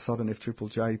 All of a sudden, if Triple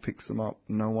J picks them up,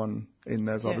 no one in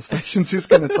those other stations is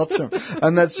going to touch them.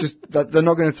 And that's just, they're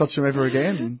not going to touch them ever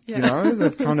again.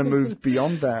 They've kind of moved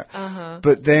beyond that.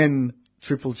 But then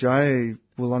Triple J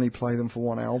will only play them for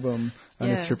one album.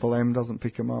 And if Triple M doesn't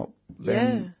pick them up,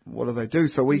 then what do they do?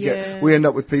 So we end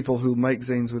up with people who make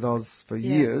zines with us for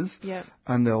years,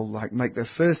 and they'll like make their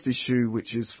first issue,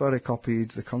 which is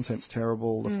photocopied. The content's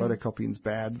terrible. The photocopying's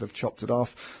bad. They've chopped it off.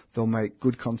 They'll make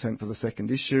good content for the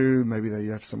second issue. Maybe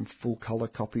they have some full color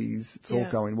copies. It's all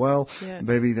going well.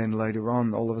 Maybe then later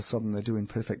on, all of a sudden they're doing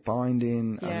perfect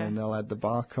binding, and then they'll add the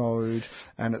barcode.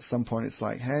 And at some point, it's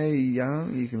like, hey,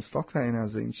 you can stock that in our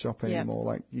zine shop anymore.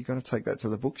 Like you got to take that to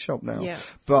the bookshop now.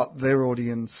 But their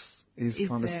audience is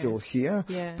kind of still here,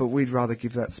 but we'd rather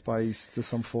give that space to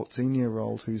some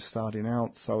 14-year-old who's starting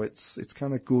out. So it's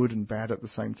kind of good and bad at the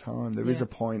same time. There is a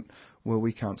point where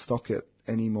we can't stock it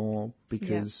anymore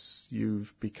because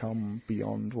you've become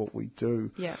beyond what we do.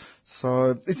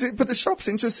 So but the shop's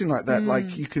interesting like that.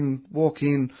 Like you can walk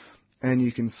in and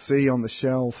you can see on the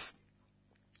shelf,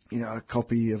 a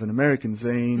copy of an American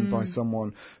zine by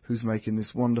someone who's making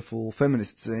this wonderful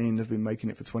feminist zine. They've been making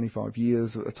it for 25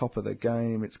 years at the top of their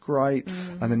game. It's great.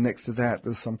 And then next to that,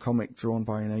 there's some comic drawn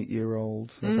by an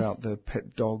 8-year-old about the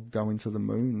pet dog going to the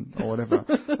moon or whatever.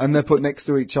 And they're put next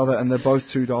to each other and they're both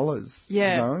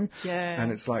 $2,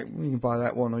 And it's like, you can buy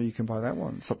that one or you can buy that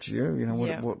one. It's up to you.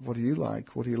 What do you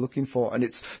like? What are you looking for? And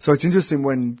it's interesting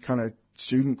when kind of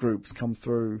student groups come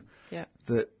through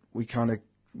that we kind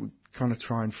of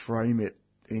try and frame it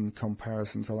in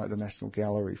comparison to like the National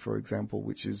Gallery, for example,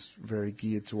 which is very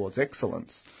geared towards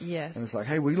excellence. Yes. And it's like,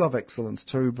 hey, we love excellence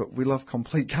too, but we love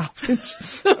complete garbage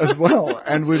as well.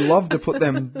 And we love to put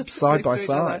them side by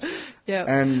side.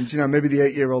 And, maybe the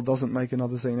 8-year-old doesn't make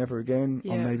another zine ever again,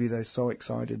 or maybe they're so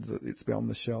excited that it's beyond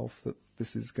the shelf that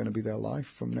this is going to be their life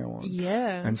from now on.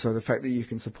 And so the fact that you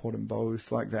can support them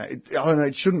both like that, I don't know,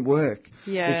 it shouldn't work.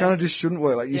 It kind of just shouldn't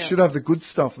work. Like you should have the good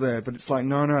stuff there, but it's like,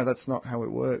 no, that's not how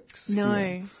it works.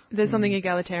 No, there's something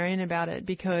egalitarian about it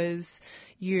because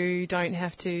you don't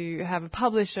have to have a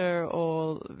publisher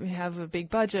or have a big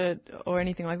budget or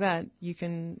anything like that. You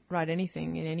can write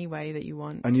anything in any way that you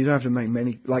want. And you don't have to make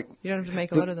many, you don't have to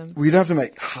make a lot of them. You don't have to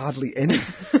make hardly any.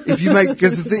 If you make,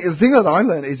 because the thing that I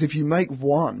learned is if you make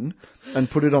one and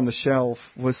put it on the shelf.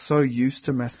 We're so used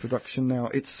to mass production now.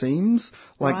 It seems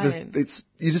like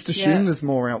you just assume there's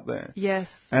more out there. Yes.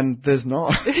 And there's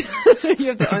not.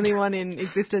 You're the only one in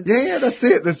existence. Yeah, that's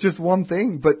it. There's just one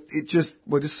thing, but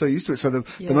we're just so used to it. So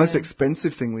the most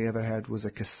expensive thing we ever had was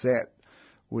a cassette,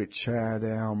 which had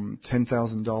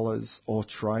 $10,000 or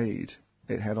trade.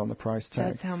 It had on the price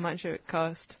tag. That's how much it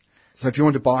cost. So if you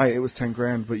wanted to buy it, it was 10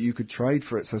 grand, but you could trade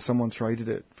for it. So someone traded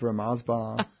it for a Mars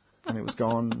bar, and it was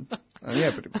gone. But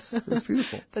it was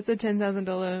beautiful. That's a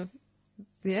 $10,000.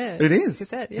 Yeah, it is.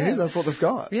 Cassette, yeah. It is. That's what they've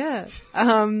got. Yeah.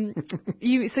 So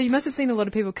you must have seen a lot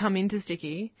of people come into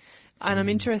Sticky, and I'm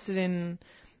interested in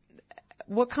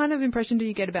what kind of impression do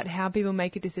you get about how people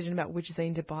make a decision about which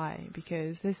zine to buy?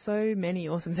 Because there's so many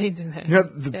awesome zines in there.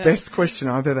 The best question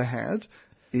I've ever had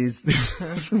is this.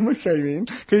 Someone came in,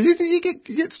 because you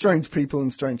get strange people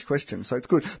and strange questions, so it's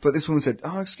good. But this woman said,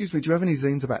 "Oh, excuse me, do you have any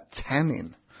zines about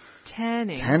tanning?"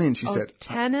 Tanning. Tanning, she said.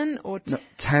 Tannin or no,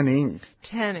 tanning.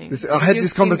 Tanning. I had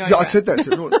this conversation. I said that.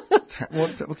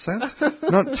 What's that?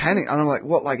 No, tanning. And I'm like,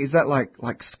 what? Like, is that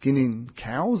like skinning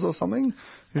cows or something?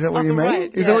 Is that what you mean?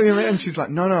 Right, is that what you mean? And she's like,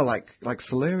 no, like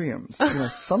solariums,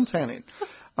 sun tanning.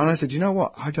 And I said, you know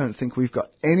what? I don't think we've got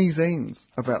any zines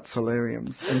about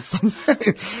solariums and sun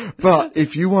tanning. But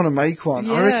if you want to make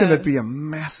one, I reckon there'd be a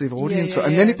massive audience for it.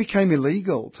 And then it became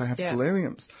illegal to have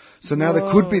solariums. So now there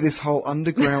could be this whole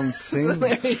underground thing.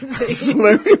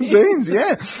 Solarium zines,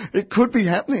 yeah. It could be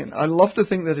happening. I love to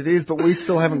think that it is, but we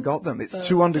still haven't got them. It's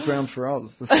too underground for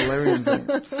us, the solarium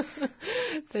zines.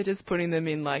 They're just putting them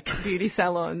in like beauty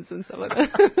salons and stuff like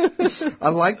that. I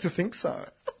like to think so.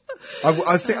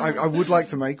 I think I would like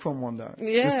to make one day,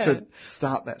 just to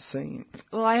start that scene.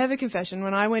 Well, I have a confession.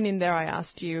 When I went in there, I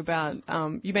asked you about,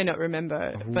 you may not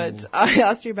remember, but I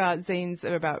asked you about zines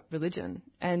about religion,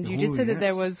 and you did say that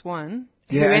there was one.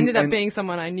 Who ended up being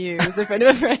someone I knew, was a friend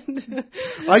of a friend.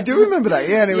 I do remember that,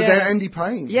 and it was Andy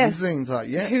Payne. Yes. His zines,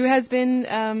 who has been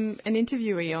an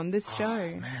interviewee on this show.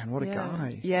 Oh, man, what a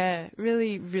guy. Yeah,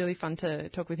 really, really fun to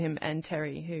talk with him and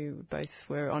Terry, who both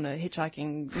were on a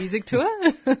hitchhiking music tour.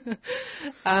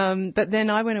 But then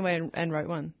I went away and wrote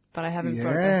one, but I haven't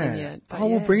brought it in yet. But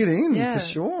we'll bring it in, for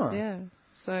sure. Yeah,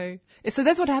 so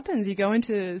that's what happens. You go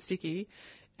into Sticky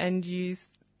and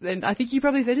then I think you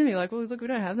probably said to me, like, well, look, we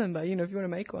don't have them, but, if you want to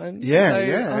make one.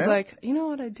 I was like, you know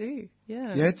what, I do.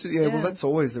 Yeah. Well, that's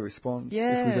always the response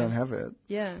if we don't have it.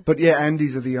 Yeah. But,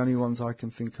 Andy's are the only ones I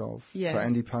can think of. Yeah. So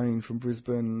Andy Payne from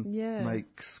Brisbane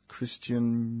makes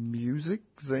Christian music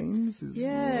zines.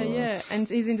 And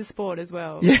he's into sport as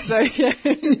well. Yeah. So,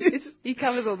 he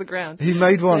covers all the ground. He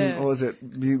made one, or was it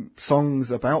songs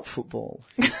about football?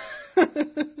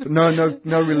 But no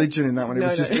religion in that one.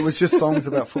 It was just songs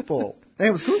about football. Yeah,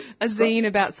 it was good. A zine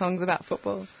about songs about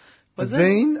football. A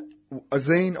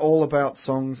zine all about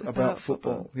songs about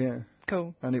football. Yeah.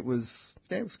 Cool. And it was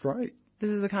great.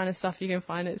 This is the kind of stuff you can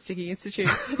find at Sticky Institute.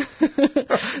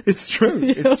 It's true.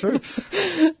 It's true.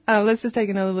 Let's just take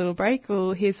another little break.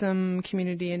 We'll hear some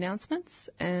community announcements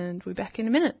and we'll be back in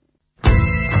a minute.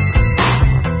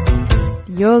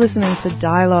 You're listening to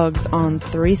Dialogues on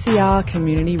 3CR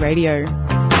Community Radio.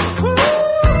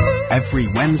 Every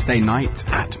Wednesday night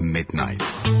at midnight.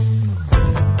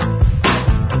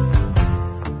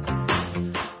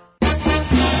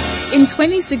 In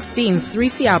 2016,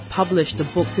 3CR published a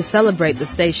book to celebrate the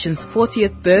station's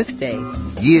 40th birthday.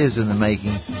 Years in the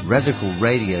making, Radical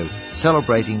Radio,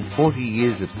 celebrating 40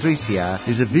 years of 3CR,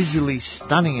 is a visually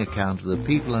stunning account of the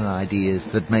people and ideas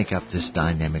that make up this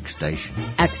dynamic station.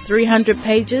 At 300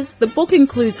 pages, the book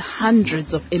includes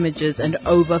hundreds of images and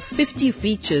over 50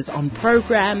 features on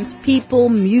programs, people,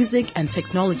 music and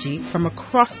technology from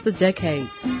across the decades.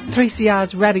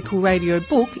 3CR's Radical Radio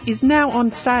book is now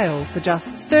on sale for just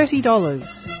 $30.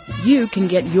 You can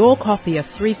get your copy of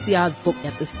 3CR's book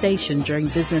at the station during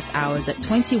business hours at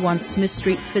 21 Smith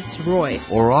Street, Fitzroy.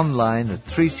 Or online at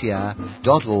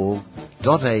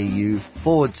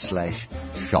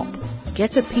 3cr.org.au/shop.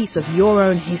 Get a piece of your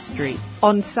own history.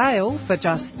 On sale for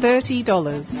just $30.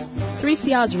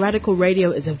 3CR's Radical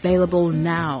Radio is available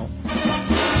now.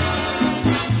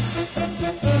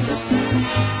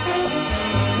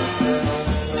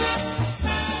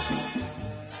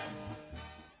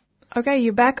 Okay,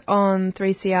 you're back on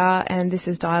 3CR and this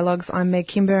is Dialogues. I'm Meg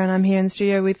Kimber and I'm here in the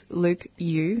studio with Luke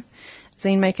Yu,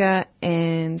 zine maker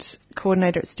and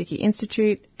coordinator at Sticky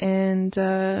Institute and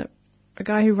a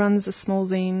guy who runs a small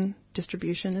zine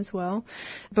distribution as well.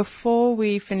 Before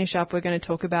we finish up, we're going to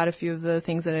talk about a few of the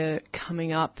things that are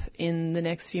coming up in the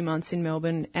next few months in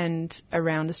Melbourne and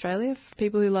around Australia for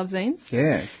people who love zines.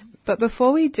 Yeah. But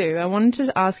before we do, I wanted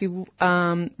to ask you,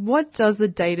 what does the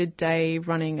day-to-day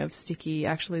running of Sticky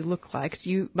actually look like?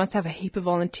 You must have a heap of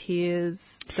volunteers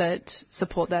that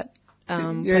support that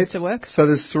place to work. So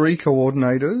there's 3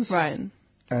 coordinators. Right.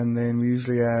 And then we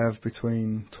usually have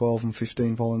between 12 and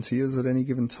 15 volunteers at any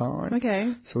given time.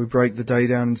 Okay. So we break the day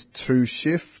down into 2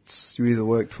 shifts. You either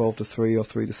work 12 to 3 or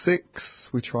 3 to 6.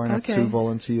 We try and have 2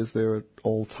 volunteers there at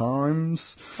all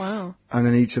times. Wow. And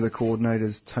then each of the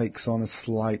coordinators takes on a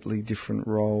slightly different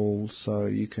role. So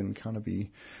you can kind of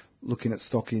be looking at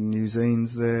stocking new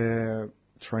zines there,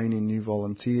 training new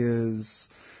volunteers,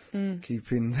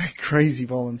 keeping the crazy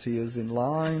volunteers in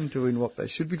line, doing what they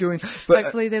should be doing. But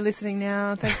hopefully they're listening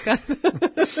now. Thanks, guys.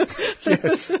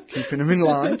 Yes, keeping them in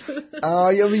line.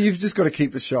 You've just got to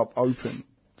keep the shop open.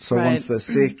 So once they're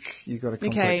sick, you've got to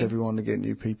contact everyone to get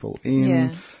new people in.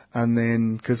 Yeah. And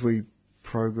then, because we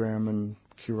program and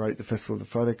curate the Festival of the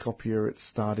Photocopier, it's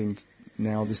starting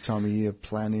now this time of year,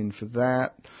 planning for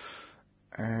that.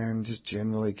 And just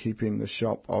generally keeping the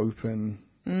shop open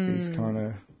is kind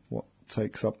of what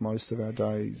takes up most of our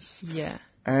days. Yeah.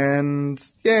 And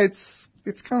it's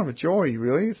kind of a joy,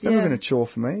 really. It's never been a chore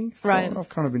for me. So I've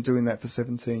kind of been doing that for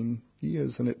 17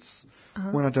 years, and it's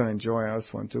when I don't enjoy it, I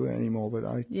just won't do it anymore. But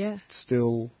I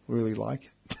still really like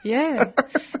it. Yeah.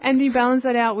 And you balance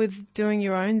that out with doing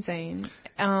your own zine.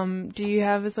 Do you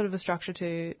have a sort of a structure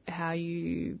to how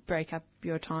you break up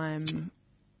your time?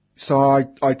 So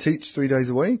I teach 3 days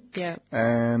a week. Yeah.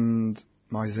 And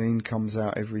my zine comes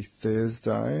out every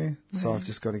Thursday. So I've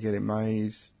just got to get it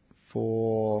made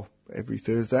for every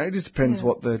Thursday. It just depends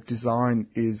what the design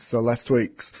is. So last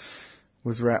week's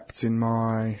was wrapped in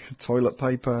my toilet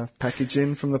paper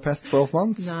packaging from the past 12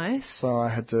 months. Nice. So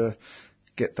I had to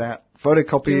get that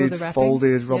photocopied,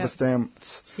 folded, rubber stamped.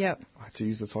 Yep. I had to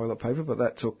use the toilet paper, but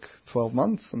that took 12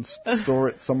 months and store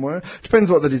it somewhere. Depends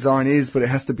what the design is, but it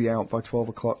has to be out by 12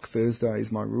 o'clock Thursday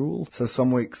is my rule. So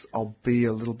some weeks I'll be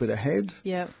a little bit ahead.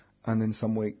 Yep. And then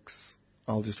some weeks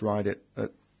I'll just write it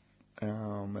at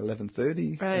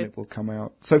 11:30 and it will come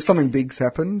out. So if something big's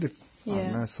happened, if I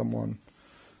don't know, someone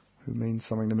who means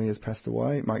something to me has passed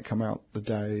away, it might come out the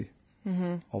day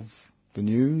of the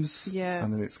news,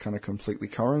 and then it's kind of completely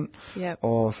current. Yep.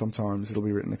 Or sometimes it'll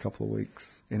be written a couple of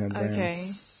weeks in advance.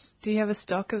 Okay. Do you have a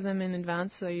stock of them in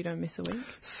advance so you don't miss a week?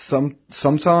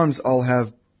 Sometimes I'll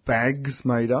have bags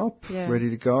made up, ready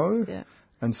to go. Yeah.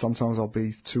 And sometimes I'll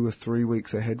be 2 or 3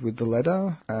 weeks ahead with the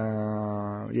letter.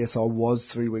 Yes, I was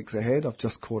 3 weeks ahead. I've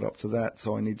just caught up to that,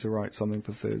 so I need to write something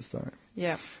for Thursday.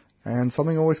 Yeah. And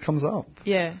something always comes up.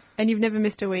 Yeah. And you've never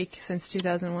missed a week since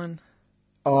 2001?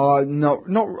 No,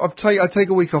 not. I take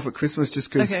a week off at Christmas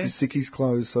just because the Sticky's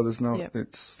closed, so there's no. Yep.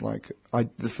 It's like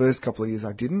the first couple of years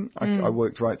I didn't. I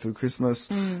worked right through Christmas,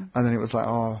 and then it was like,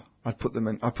 I put them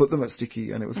at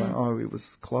Sticky, and it was like, it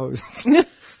was closed.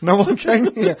 No one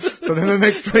came here. So then the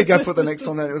next week I put the next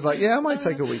one there, and it was like, I might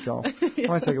take a week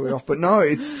off. But no,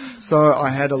 so I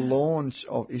had a launch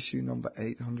of issue number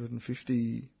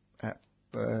 850 at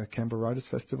the Canberra Writers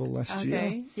Festival last year.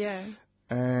 Okay, yeah.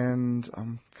 And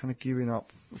I'm kind of gearing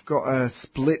up. I've got a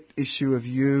split issue of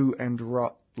You and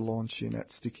Rut launching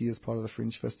at Sticky as part of the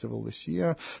Fringe Festival this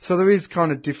year. So there is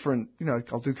kind of different,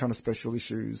 I'll do kind of special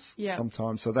issues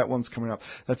sometimes. So that one's coming up.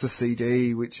 That's a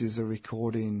CD, which is a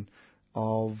recording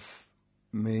of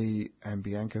me and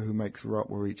Bianca, who makes Rut.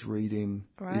 We're each reading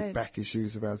the back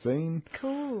issues of our zine.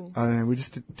 Cool. And we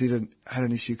just had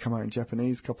an issue come out in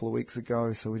Japanese a couple of weeks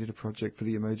ago. So we did a project for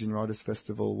the Emerging Writers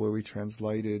Festival where we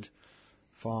translated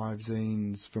 5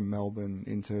 zines from Melbourne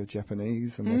into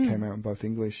Japanese, and they came out in both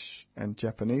English and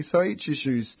Japanese. So each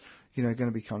issue's, going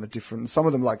to be kind of different. Some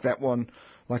of them, like that one,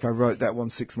 I wrote that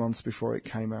one 6 months before it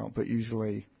came out, but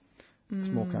usually it's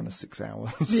more kind of 6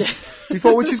 hours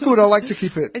before, which is good. I like to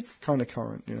keep it kind of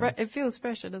current. It feels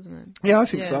fresher, doesn't it? Yeah, I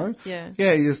think so. Yeah.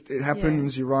 Yeah, it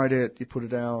happens. You write it, you put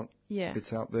it out. Yeah.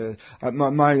 It's out there.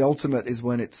 My ultimate is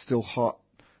when it's still hot.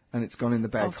 And it's gone in the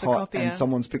bag hot, and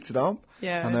someone's picked it up,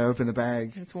 and they open the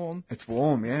bag. It's warm. It's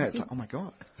warm, yeah. It's like, oh my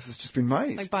God, this has just been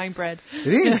made. Like buying bread. It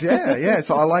is, yeah.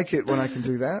 So I like it when I can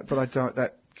do that, but I don't.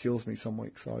 That kills me some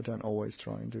weeks, so I don't always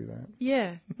try and do that.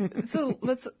 Yeah. So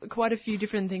that's quite a few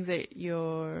different things that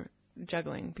you're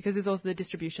juggling, because there's also the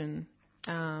distribution.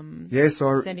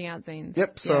 So sending out zines.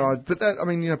 Yep. So, but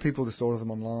that, people just order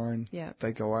them online. Yeah.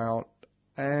 They go out.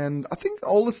 And I think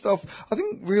all the stuff,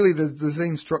 really the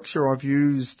zine structure I've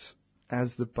used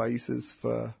as the basis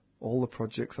for all the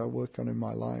projects I work on in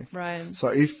my life. Right. So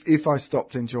if I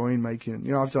stopped enjoying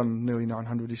making, I've done nearly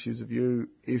 900 issues of You.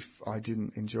 If I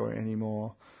didn't enjoy it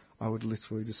anymore, I would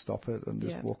literally just stop it and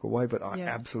just walk away. But I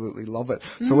Yeah. absolutely love it.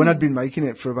 So when I'd been making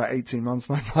it for about 18 months,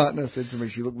 my partner said to me,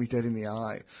 she looked me dead in the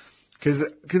eye.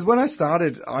 Because when I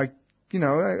started, I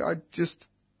just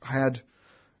had,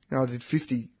 I did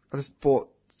 50, I just bought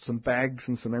some bags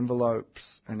and some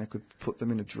envelopes and I could put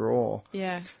them in a drawer.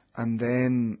 Yeah. And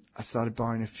then I started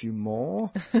buying a few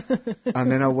more.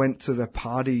 And then I went to the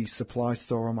party supply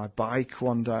store on my bike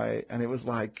one day and it was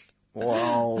like,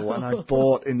 wow. And I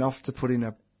bought enough to put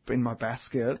in my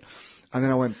basket. And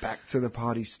then I went back to the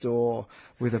party store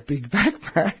with a big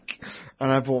backpack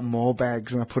and I bought more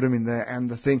bags and I put them in there and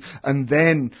the thing. And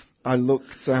then I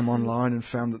looked online and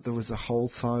found that there was a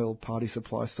wholesale party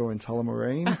supply store in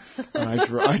Tullamarine. And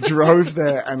I drove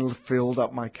there and filled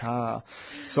up my car.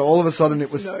 So all of a sudden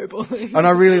it was... Snowballing. And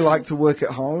I really like to work at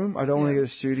home. I don't want to get a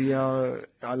studio.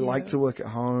 I like to work at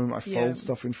home. I fold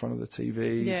stuff in front of the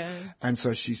TV. Yeah. And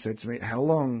so she said to me, how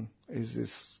long is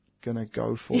this going to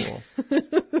go for?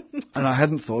 And I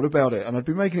hadn't thought about it. And I'd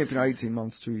been making it for 18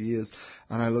 months, 2 years.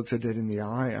 And I looked her dead in the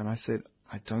eye and I said,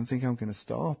 I don't think I'm going to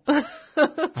stop.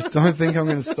 I don't think I'm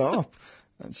going to stop.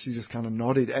 And she just kind of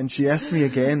nodded. And she asked me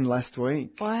again last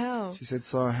week. Wow. She said,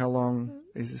 so how long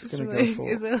is this going to go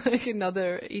for? Is there like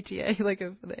another ETA, like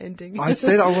for the ending? I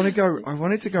said I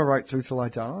wanted to go right through till I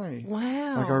die.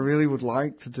 Wow. Like I really would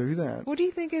like to do that. What do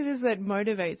you think it is that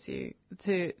motivates you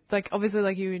to, like, obviously,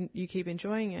 like you keep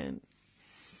enjoying it?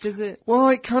 Does it? Well,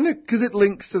 it kind of, because it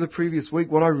links to the previous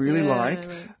week, what I really like.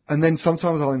 Right. And then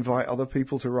sometimes I'll invite other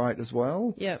people to write as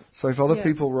well. Yeah. So if other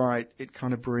people write, it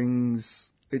kind of brings,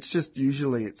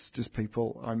 usually it's just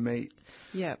people I meet.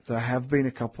 Yeah. There have been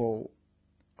a couple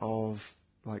of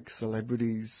like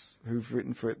celebrities who've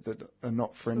written for it that are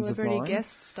not friends of mine. Celebrity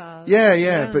guest stars.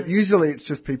 Yeah. But usually it's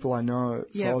just people I know.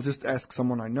 So Yeah. I'll just ask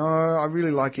someone I know. I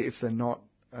really like it if they're not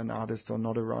an artist or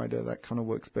not a writer. That kind of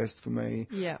works best for me.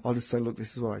 Yeah. I'll just say, look,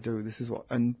 this is what I do. This is what,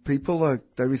 and people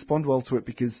they respond well to it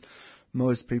because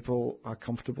most people are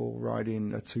comfortable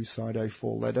writing a 2-side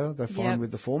A4 letter. They're fine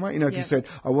with the format. You know, if you said,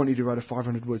 I want you to write a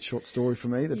 500-word short story for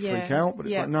me, they'd freak out. But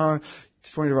it's like, no,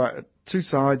 just want you to write 2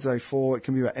 sides A4. It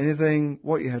can be about anything.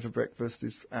 What you had for breakfast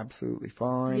is absolutely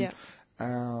fine. Yeah.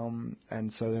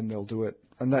 And so then they'll do it.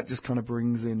 And that just kind of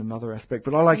brings in another aspect.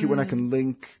 But I like it when I can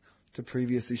link to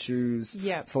previous issues.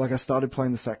 Yeah. So like I started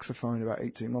playing the saxophone about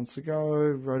 18 months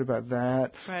ago, wrote about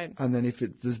that. Right. And then if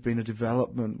there's been a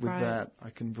development with that, I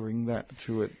can bring that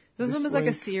to it. It's almost like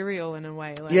a serial in a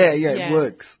way. Like, it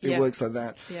works. It Yeah. works like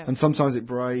that. Yeah. And sometimes it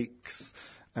breaks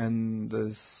and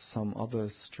there's some other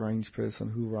strange person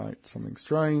who writes something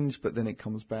strange, but then it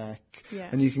comes back. Yeah.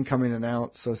 And you can come in and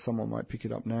out, so someone might pick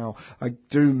it up now. I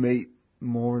do meet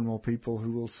more and more people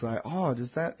who will say, oh,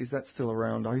 is that still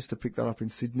around? I used to pick that up in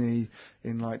Sydney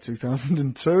in like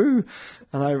 2002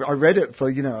 and I read it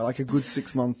for, like a good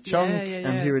 6-month chunk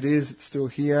and here it is, it's still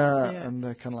here and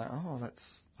they're kind of like, oh,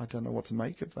 I don't know what to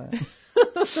make of that.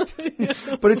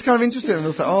 But it's kind of interesting and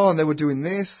they'll say, oh, and they were doing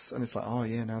this and it's like, oh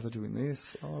yeah, now they're doing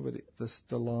this. Oh, but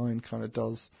the line kind of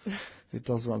does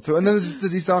run through. And then the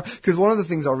design, because one of the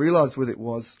things I realised with it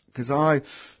was, because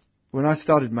when I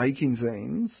started making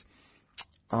zines,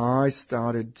 I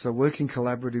started working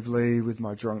collaboratively with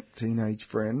my drunk teenage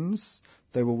friends.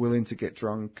 They were willing to get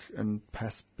drunk and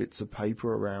pass bits of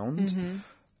paper around. Mm-hmm.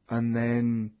 And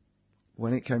then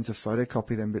when it came to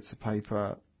photocopy them bits of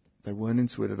paper, they weren't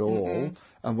into it at all. Mm-hmm.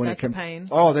 And when That's it came, pain.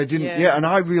 Oh, they didn't. Yeah, and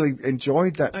I really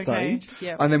enjoyed that stage.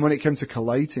 Yep. And then when it came to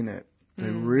collating it, they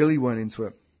really weren't into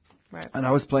it. Right. And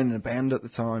I was playing in a band at the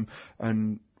time,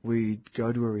 and we'd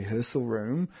go to a rehearsal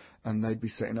room and they'd be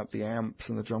setting up the amps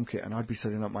and the drum kit and I'd be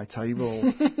setting up my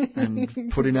table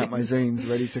and putting out my zines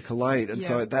ready to collate. And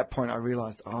so at that point I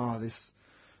realised,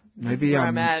 maybe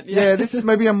I'm at. Yeah.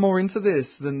 Maybe I'm more into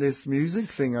this than this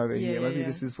music thing over here. Maybe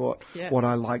this is what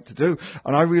I like to do.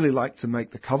 And I really like to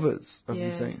make the covers of the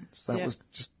zines. That was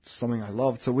just something I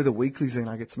loved. So with a weekly zine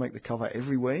I get to make the cover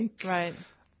every week. Right.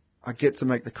 I get to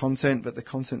make the content, but the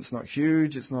content's not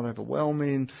huge. It's not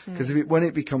overwhelming. Because when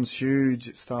it becomes huge,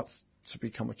 it starts to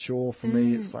become a chore for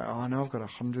me. It's like, oh, now I've got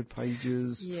 100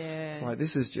 pages. Yeah. It's like,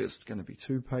 this is just going to be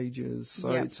 2 pages. So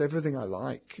it's everything I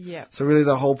like. Yeah. So really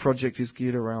the whole project is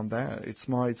geared around that. It's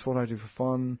what I do for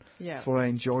fun. Yeah. It's what I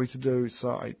enjoy to do.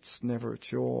 So it's never a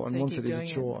chore. And once it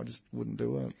is a chore, I just wouldn't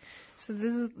do it. So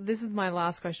this is my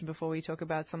last question before we talk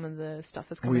about some of the stuff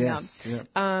that's coming up. Yeah.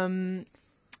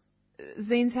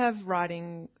 Zines have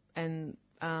writing and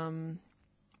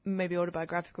maybe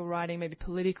autobiographical writing, maybe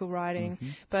political writing,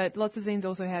 but lots of zines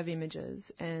also have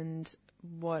images and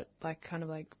kind of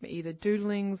like either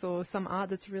doodlings or some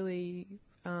art that's really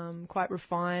quite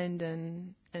refined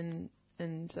and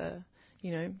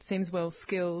seems well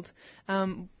skilled.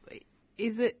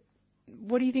 Is it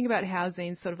what do you think about how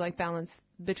zines sort of like balance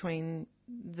between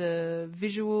the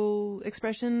visual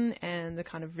expression and the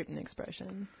kind of written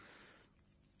expression?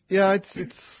 Yeah,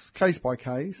 it's case by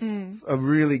case. A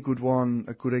really good one,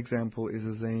 a good example is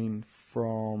a zine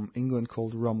from England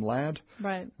called Rum Lad,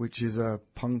 right, which is a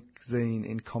punk zine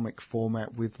in comic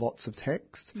format with lots of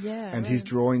text. Yeah, and his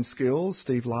drawing skills,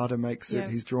 Steve Larder makes it.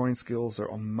 His drawing skills are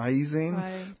amazing,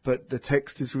 but the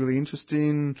text is really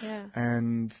interesting,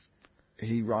 and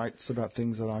he writes about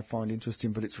things that I find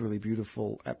interesting, but it's really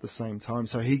beautiful at the same time.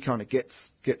 So he kind of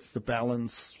gets the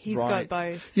balance He's right.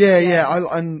 got both. Yeah.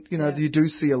 And you know, you do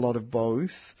see a lot of both.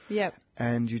 Yep.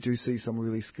 And you do see some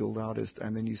really skilled artists,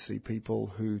 and then you see people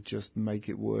who just make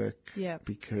it work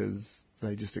because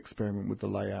they just experiment with the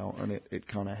layout, and it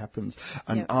kind of happens.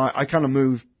 And I kind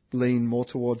of lean more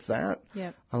towards that.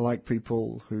 Yep. I like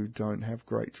people who don't have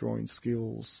great drawing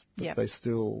skills, but they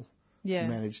still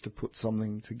manage to put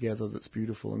something together that's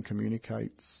beautiful and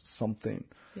communicates something.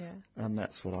 Yeah. And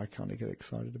that's what I kind of get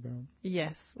excited about.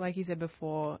 Yes. Like you said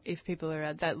before, if people are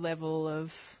at that level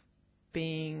of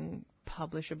being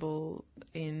publishable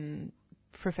in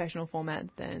professional format,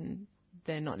 then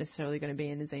they're not necessarily going to be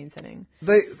in a zine setting.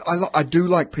 I do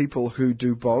like people who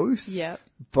do both. Yeah.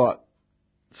 But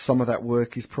some of that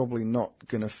work is probably not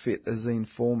going to fit a zine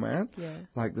format. Yeah.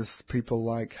 Like there's people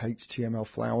like HTML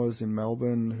Flowers in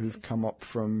Melbourne who've come up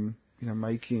from, you know,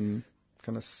 making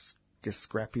kind of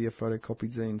scrappier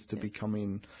photocopied zines to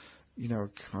becoming, you know,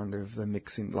 kind of the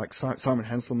mixing. Like Simon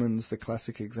Hanselman's the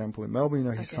classic example in Melbourne.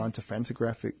 You know, he's signed to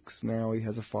Fantagraphics now. He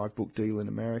has a 5-book deal in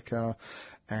America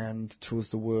and tours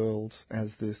the world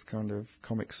as this kind of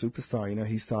comic superstar. You know,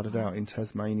 he started out in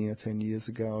Tasmania 10 years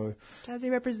ago.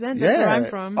 Tassie represent, that's where I'm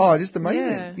from. Oh, just amazing.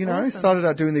 Yeah, you know, awesome. He started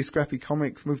out doing these scrappy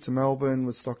comics, moved to Melbourne,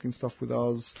 was stocking stuff with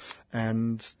us,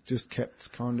 and just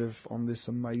kept kind of on this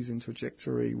amazing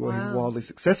trajectory where he's wildly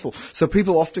successful. So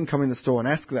people often come in the store and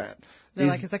ask that. They're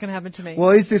like, is that going to happen to me?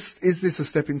 Well, is this a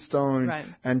stepping stone? Right.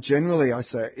 And generally I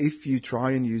say, if you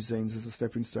try and use zines as a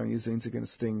stepping stone, your zines are going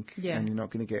to stink and you're not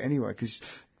going to get anywhere because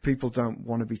people don't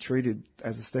want to be treated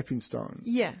as a stepping stone.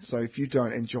 Yeah. So if you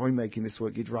don't enjoy making this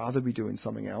work, you'd rather be doing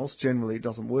something else. Generally it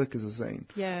doesn't work as a zine.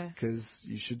 Yeah. Because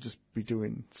you should just be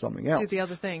doing something else. Do the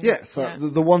other thing. Yeah. So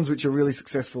the ones which are really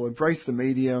successful embrace the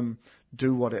medium,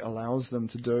 do what it allows them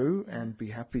to do, and be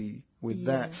happy with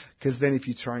that. Because then if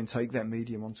you try and take that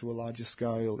medium onto a larger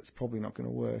scale, it's probably not going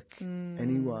to work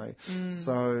anyway.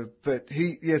 So, but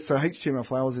so HTML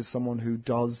Flowers is someone who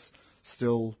does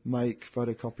still make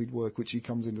photocopied work, which he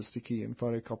comes into Sticky and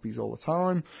photocopies all the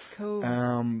time. Cool.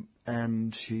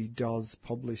 And he does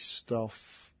publish stuff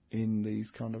in these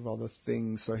kind of other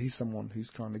things. So he's someone who's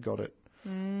kind of got it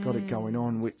going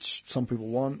on, which some people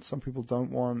want, some people don't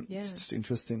want. Yeah. It's just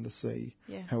interesting to see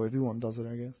how everyone does it,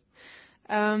 I guess.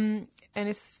 And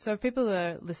if people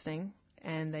are listening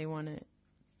and they want to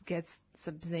get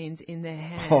some zines in their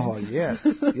hands. Oh, yes,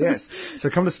 yes. So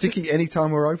come to Sticky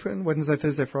anytime we're open, Wednesday,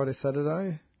 Thursday, Friday,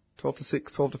 Saturday, 12 to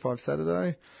 6, 12 to 5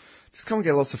 Saturday. Just come and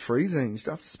get lots of free zines. You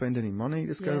don't have to spend any money.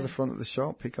 Just go to the front of the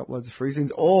shop, pick up loads of free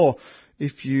zines. Or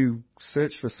if you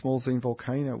search for Small Zine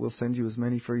Volcano, we'll send you as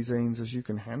many free zines as you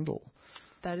can handle.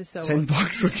 That is so $10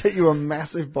 awesome. would get you a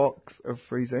massive box of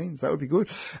free zines. That would be good.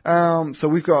 So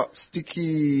we've got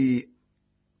Sticky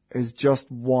is just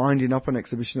winding up an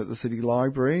exhibition at the City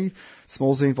Library.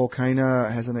 Small Zine Volcano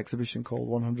has an exhibition called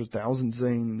 100,000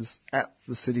 Zines at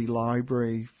the City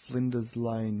Library, Flinders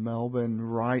Lane, Melbourne,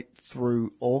 right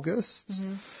through August.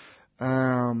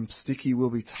 Sticky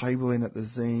will be tabling at the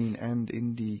Zine and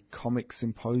Indie Comic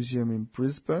Symposium in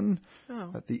Brisbane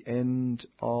at the end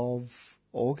of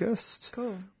August.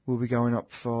 Cool. We'll be going up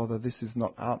for the This Is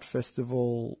Not Art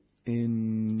Festival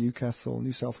in Newcastle,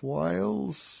 New South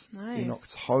Wales in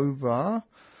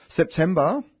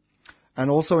September. And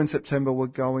also in September we're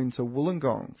going to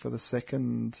Wollongong for the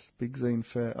second big zine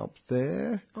fair up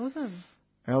there. Awesome.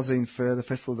 Our zine fair, the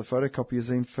Festival of the Photocopier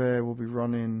zine fair, will be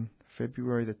running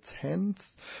February the 10th.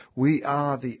 We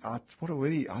are the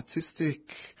artistic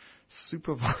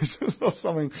supervisors or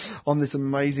something on this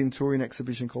amazing touring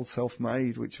exhibition called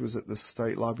Self-Made, which was at the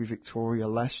State Library Victoria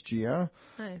last year.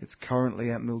 Nice. It's currently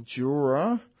at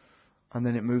Mildura, and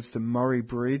then it moves to Murray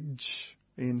Bridge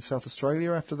in South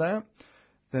Australia after that.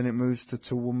 Then it moves to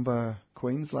Toowoomba,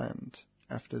 Queensland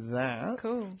after that.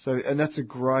 Cool. So that's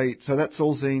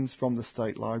all zines from the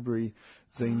State Library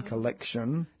zine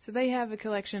collection. So they have a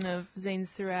collection of zines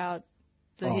throughout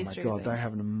the history. Oh my God, they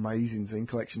have an amazing zine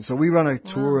collection. So we run a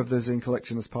tour of the zine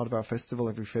collection as part of our festival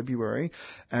every February,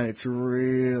 and it's a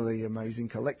really amazing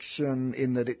collection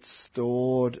in that it's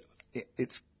stored,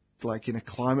 it's like in a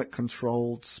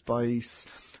climate-controlled space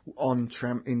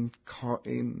in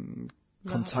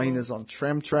containers on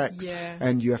tram tracks, Yeah.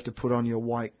 and you have to put on your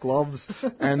white gloves.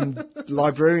 And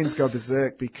librarians go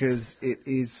berserk because it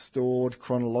is stored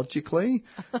chronologically.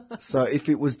 So if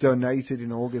it was donated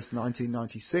in August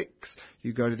 1996,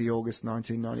 you go to the August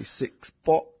 1996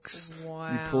 box,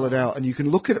 Wow. you pull it out, and you can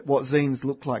look at what zines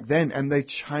look like then, and they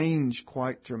change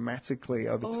quite dramatically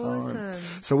over time. Awesome.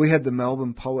 So we had the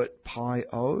Melbourne poet Pi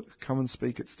O come and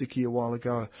speak at Sticky a while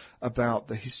ago about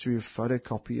the history of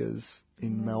photocopiers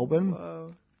in Melbourne.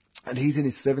 Whoa. And he's in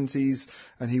his 70s,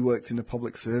 and he worked in the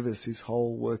public service his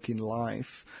whole working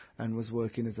life and was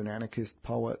working as an anarchist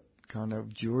poet kind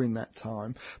of during that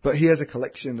time. But he has a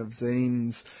collection of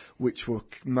zines which were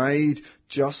made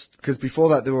just because before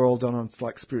that they were all done on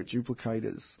like spirit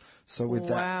duplicators. So with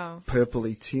Wow. that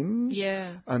purpley tinge.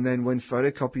 Yeah. And then when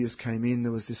photocopiers came in,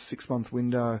 there was this 6-month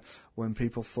window when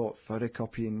people thought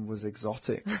photocopying was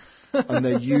exotic. And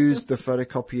they used the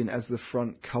photocopying as the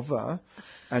front cover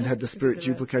and had the spirit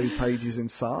duplicated pages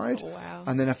inside. Wow.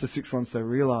 And then after 6 months they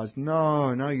realised,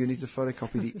 no, you need to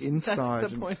photocopy the inside.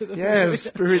 That's the point of the yeah, movie.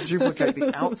 spirit duplicate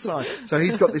the outside. So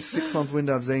he's got this 6-month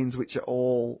window of zines which are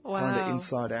all kind Wow. of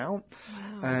inside out.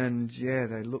 Wow. And yeah,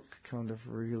 they look kind of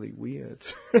really weird.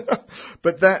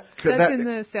 But That's in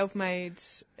the self-made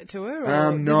tour?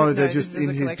 Or no, they're this just is in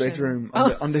a his collection? bedroom,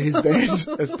 Oh. under his bed,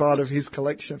 as part of his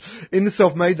collection. In the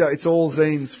self-made, though, it's all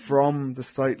zines from the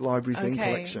State Library zine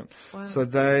Okay. collection. Wow. So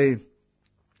they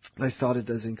started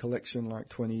their zine collection like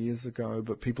 20 years ago,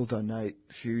 but people donate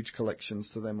huge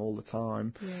collections to them all the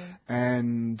time. Yeah.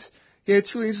 And yeah,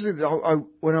 it's really interesting.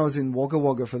 When I was in Wagga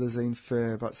Wagga for the zine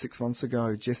fair about 6 months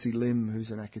ago, Jessie Lim, who's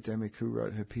an academic who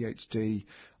wrote her PhD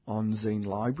on zine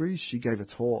libraries, she gave a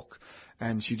talk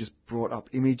and she just brought up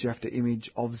image after image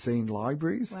of zine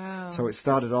libraries. Wow. So it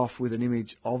started off with an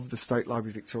image of the State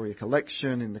Library Victoria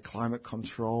collection in the climate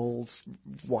controlled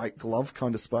white glove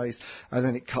kind of space, and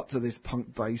then it cut to this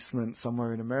punk basement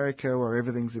somewhere in America where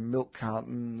everything's in milk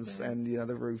cartons and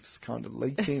the roof's kind of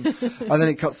leaking. And then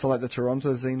it cuts to like the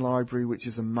Toronto zine library, which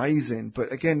is amazing,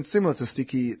 but again similar to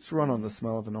Sticky, it's run on the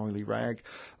smell of an oily rag.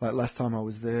 Like last time I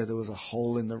was there was a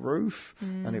hole in the roof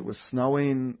and it was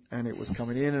snowing and it was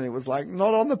coming in and it was like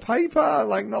not on the paper,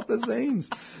 like not the zines.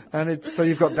 And so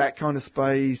you've got that kind of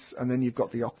space, and then you've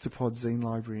got the Octopod zine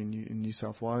library in New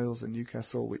South Wales and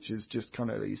Newcastle, which is just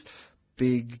kind of these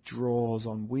big drawers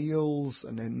on wheels,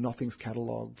 and then nothing's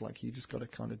catalogued, like you just got to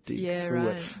kind of dig through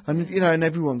it. And and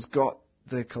everyone's got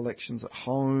their collections at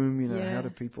home, how do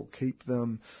people keep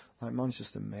them? Like mine's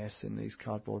just a mess in these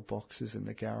cardboard boxes in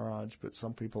the garage, but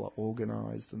some people are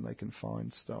organised and they can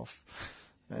find stuff.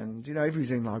 And, every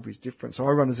zine library is different. So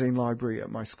I run a zine library at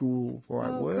my school where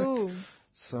I work. Cool.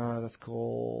 So that's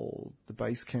called the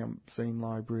Bass Camp Zine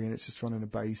Library, and it's just run in a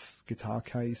bass guitar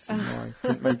case in my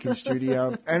printmaking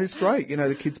studio. And it's great.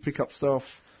 The kids pick up stuff.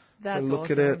 That's They look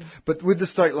awesome. at it. But with the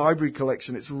State Library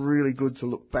collection, it's really good to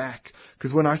look back.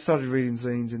 Because when I started reading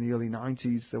zines in the early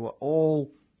 90s, they were all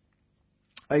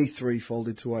A3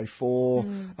 folded to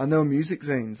A4, and they were music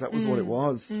zines. That was what it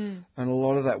was. And a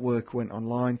lot of that work went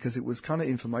online because it was kind of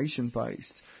information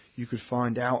based. You could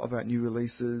find out about new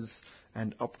releases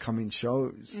and upcoming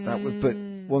shows. That was, but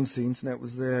once the internet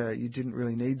was there, you didn't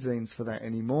really need zines for that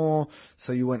anymore.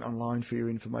 So you went online for your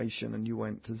information and you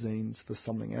went to zines for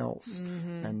something else.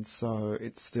 And so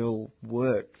it still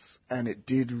works, and it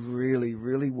did really,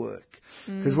 really work.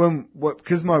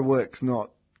 Because my work's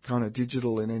not kind of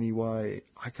digital in any way,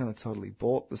 I kind of totally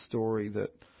bought the story that,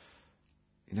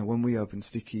 when we opened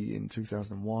Sticky in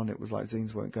 2001, it was like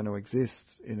zines weren't going to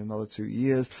exist in another 2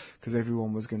 years because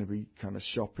everyone was going to be kind of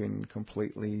shopping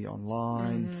completely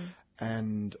online.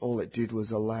 And all it did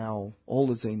was allow all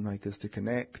the zine makers to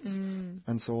connect.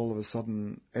 And so all of a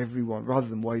sudden, everyone, rather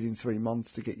than waiting 3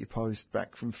 months to get your post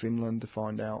back from Finland to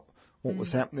find out what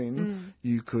was happening,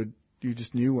 you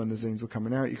just knew when the zines were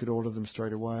coming out. You could order them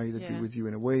straight away. They'd be with you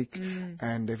in a week,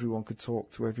 and everyone could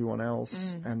talk to everyone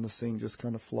else, and the scene just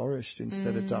kind of flourished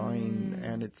instead of dying,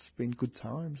 and it's been good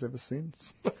times ever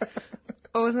since.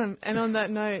 Awesome. And on that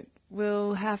note,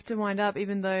 we'll have to wind up,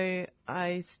 even though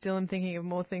I still am thinking of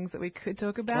more things that we could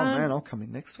talk about. Oh man, I'll come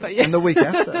in next week. But yeah. And the week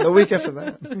after. The week after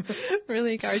that.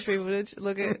 Really encourage people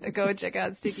to go and check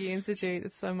out Sticky Institute.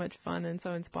 It's so much fun and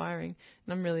so inspiring.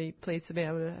 And I'm really pleased to be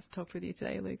able to have talked with you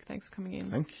today, Luke. Thanks for coming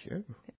in. Thank you.